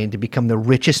campaign to become the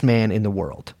richest man in the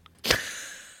world.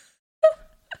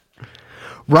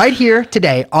 Right here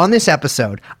today on this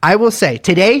episode, I will say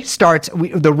today starts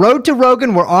the road to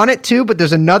Rogan. We're on it too, but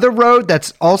there's another road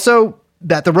that's also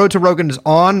that the road to Rogan is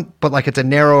on, but like it's a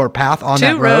narrower path on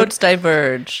that road. Two roads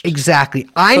diverge. Exactly.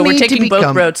 But we're taking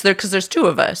both roads there because there's two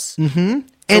of us. Mm-hmm. So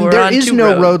and there is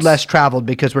no roads. road less traveled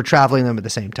because we're traveling them at the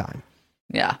same time.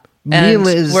 Yeah. Me and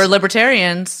Liz, we're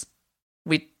libertarians.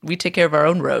 We take care of our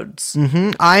own roads.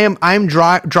 Mm-hmm. I'm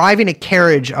driving a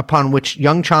carriage upon which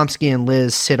young Chomsky and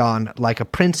Liz sit on like a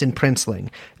prince and princeling.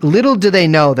 Little do they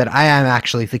know that I am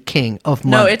actually the king of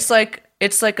money. No, it's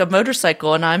like a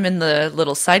motorcycle, and I'm in the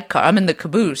little sidecar. I'm in the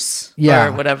caboose,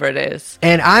 or whatever it is.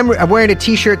 And I'm wearing a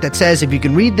T-shirt that says, "If you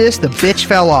can read this, the bitch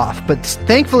fell off." But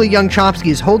thankfully, young Chomsky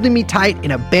is holding me tight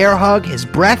in a bear hug, his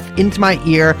breath into my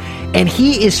ear, and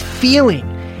he is feeling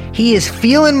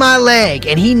my leg,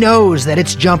 and he knows that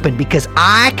it's jumping because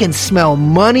I can smell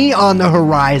money on the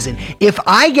horizon. If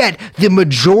I get the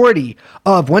majority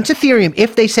of, once Ethereum,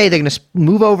 if they say they're going to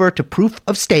move over to proof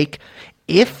of stake,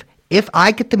 if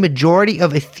I get the majority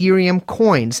of Ethereum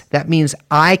coins, that means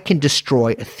I can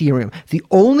destroy Ethereum. The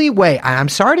only way, I'm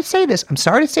sorry to say this,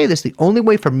 the only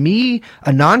way for me,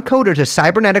 a non-coder, to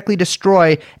cybernetically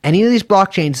destroy any of these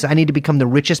blockchains is I need to become the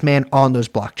richest man on those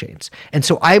blockchains. And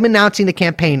so I'm announcing the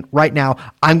campaign right now.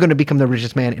 I'm going to become the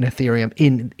richest man in Ethereum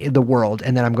in the world,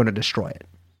 and then I'm going to destroy it.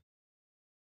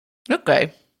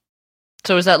 Okay.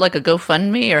 So is that like a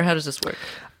GoFundMe, or how does this work?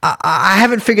 I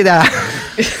haven't figured that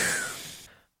out.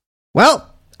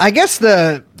 Well, I guess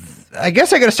I got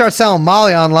to start selling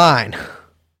Molly online.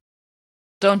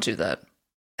 Don't do that.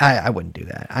 I wouldn't do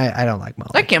that. I don't like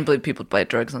Molly. I can't believe people buy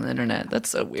drugs on the internet. That's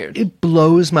so weird. It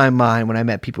blows my mind when I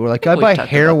met people who were like, I buy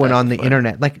heroin on the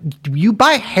internet. Like, you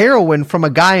buy heroin from a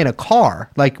guy in a car.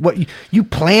 Like, what, you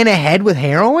plan ahead with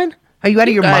heroin? Are you out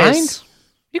of your mind?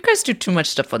 You guys do too much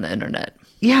stuff on the internet.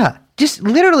 Yeah. Just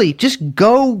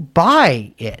go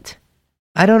buy it.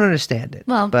 I don't understand it.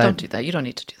 Well, don't do that. You don't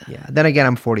need to do that. Yeah. Then again,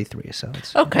 I'm 43, so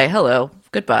it's... Okay, hello.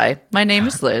 Goodbye. My name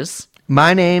is Liz.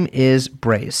 My name is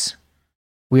Brace.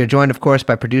 We are joined, of course,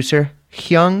 by producer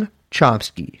Hyung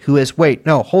Chomsky, who is... Wait,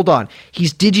 no, hold on.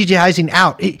 He's digitizing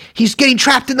out. He's getting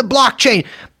trapped in the blockchain.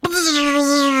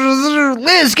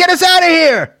 Liz, get us out of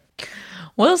here!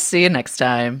 We'll see you next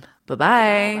time.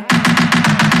 Bye-bye.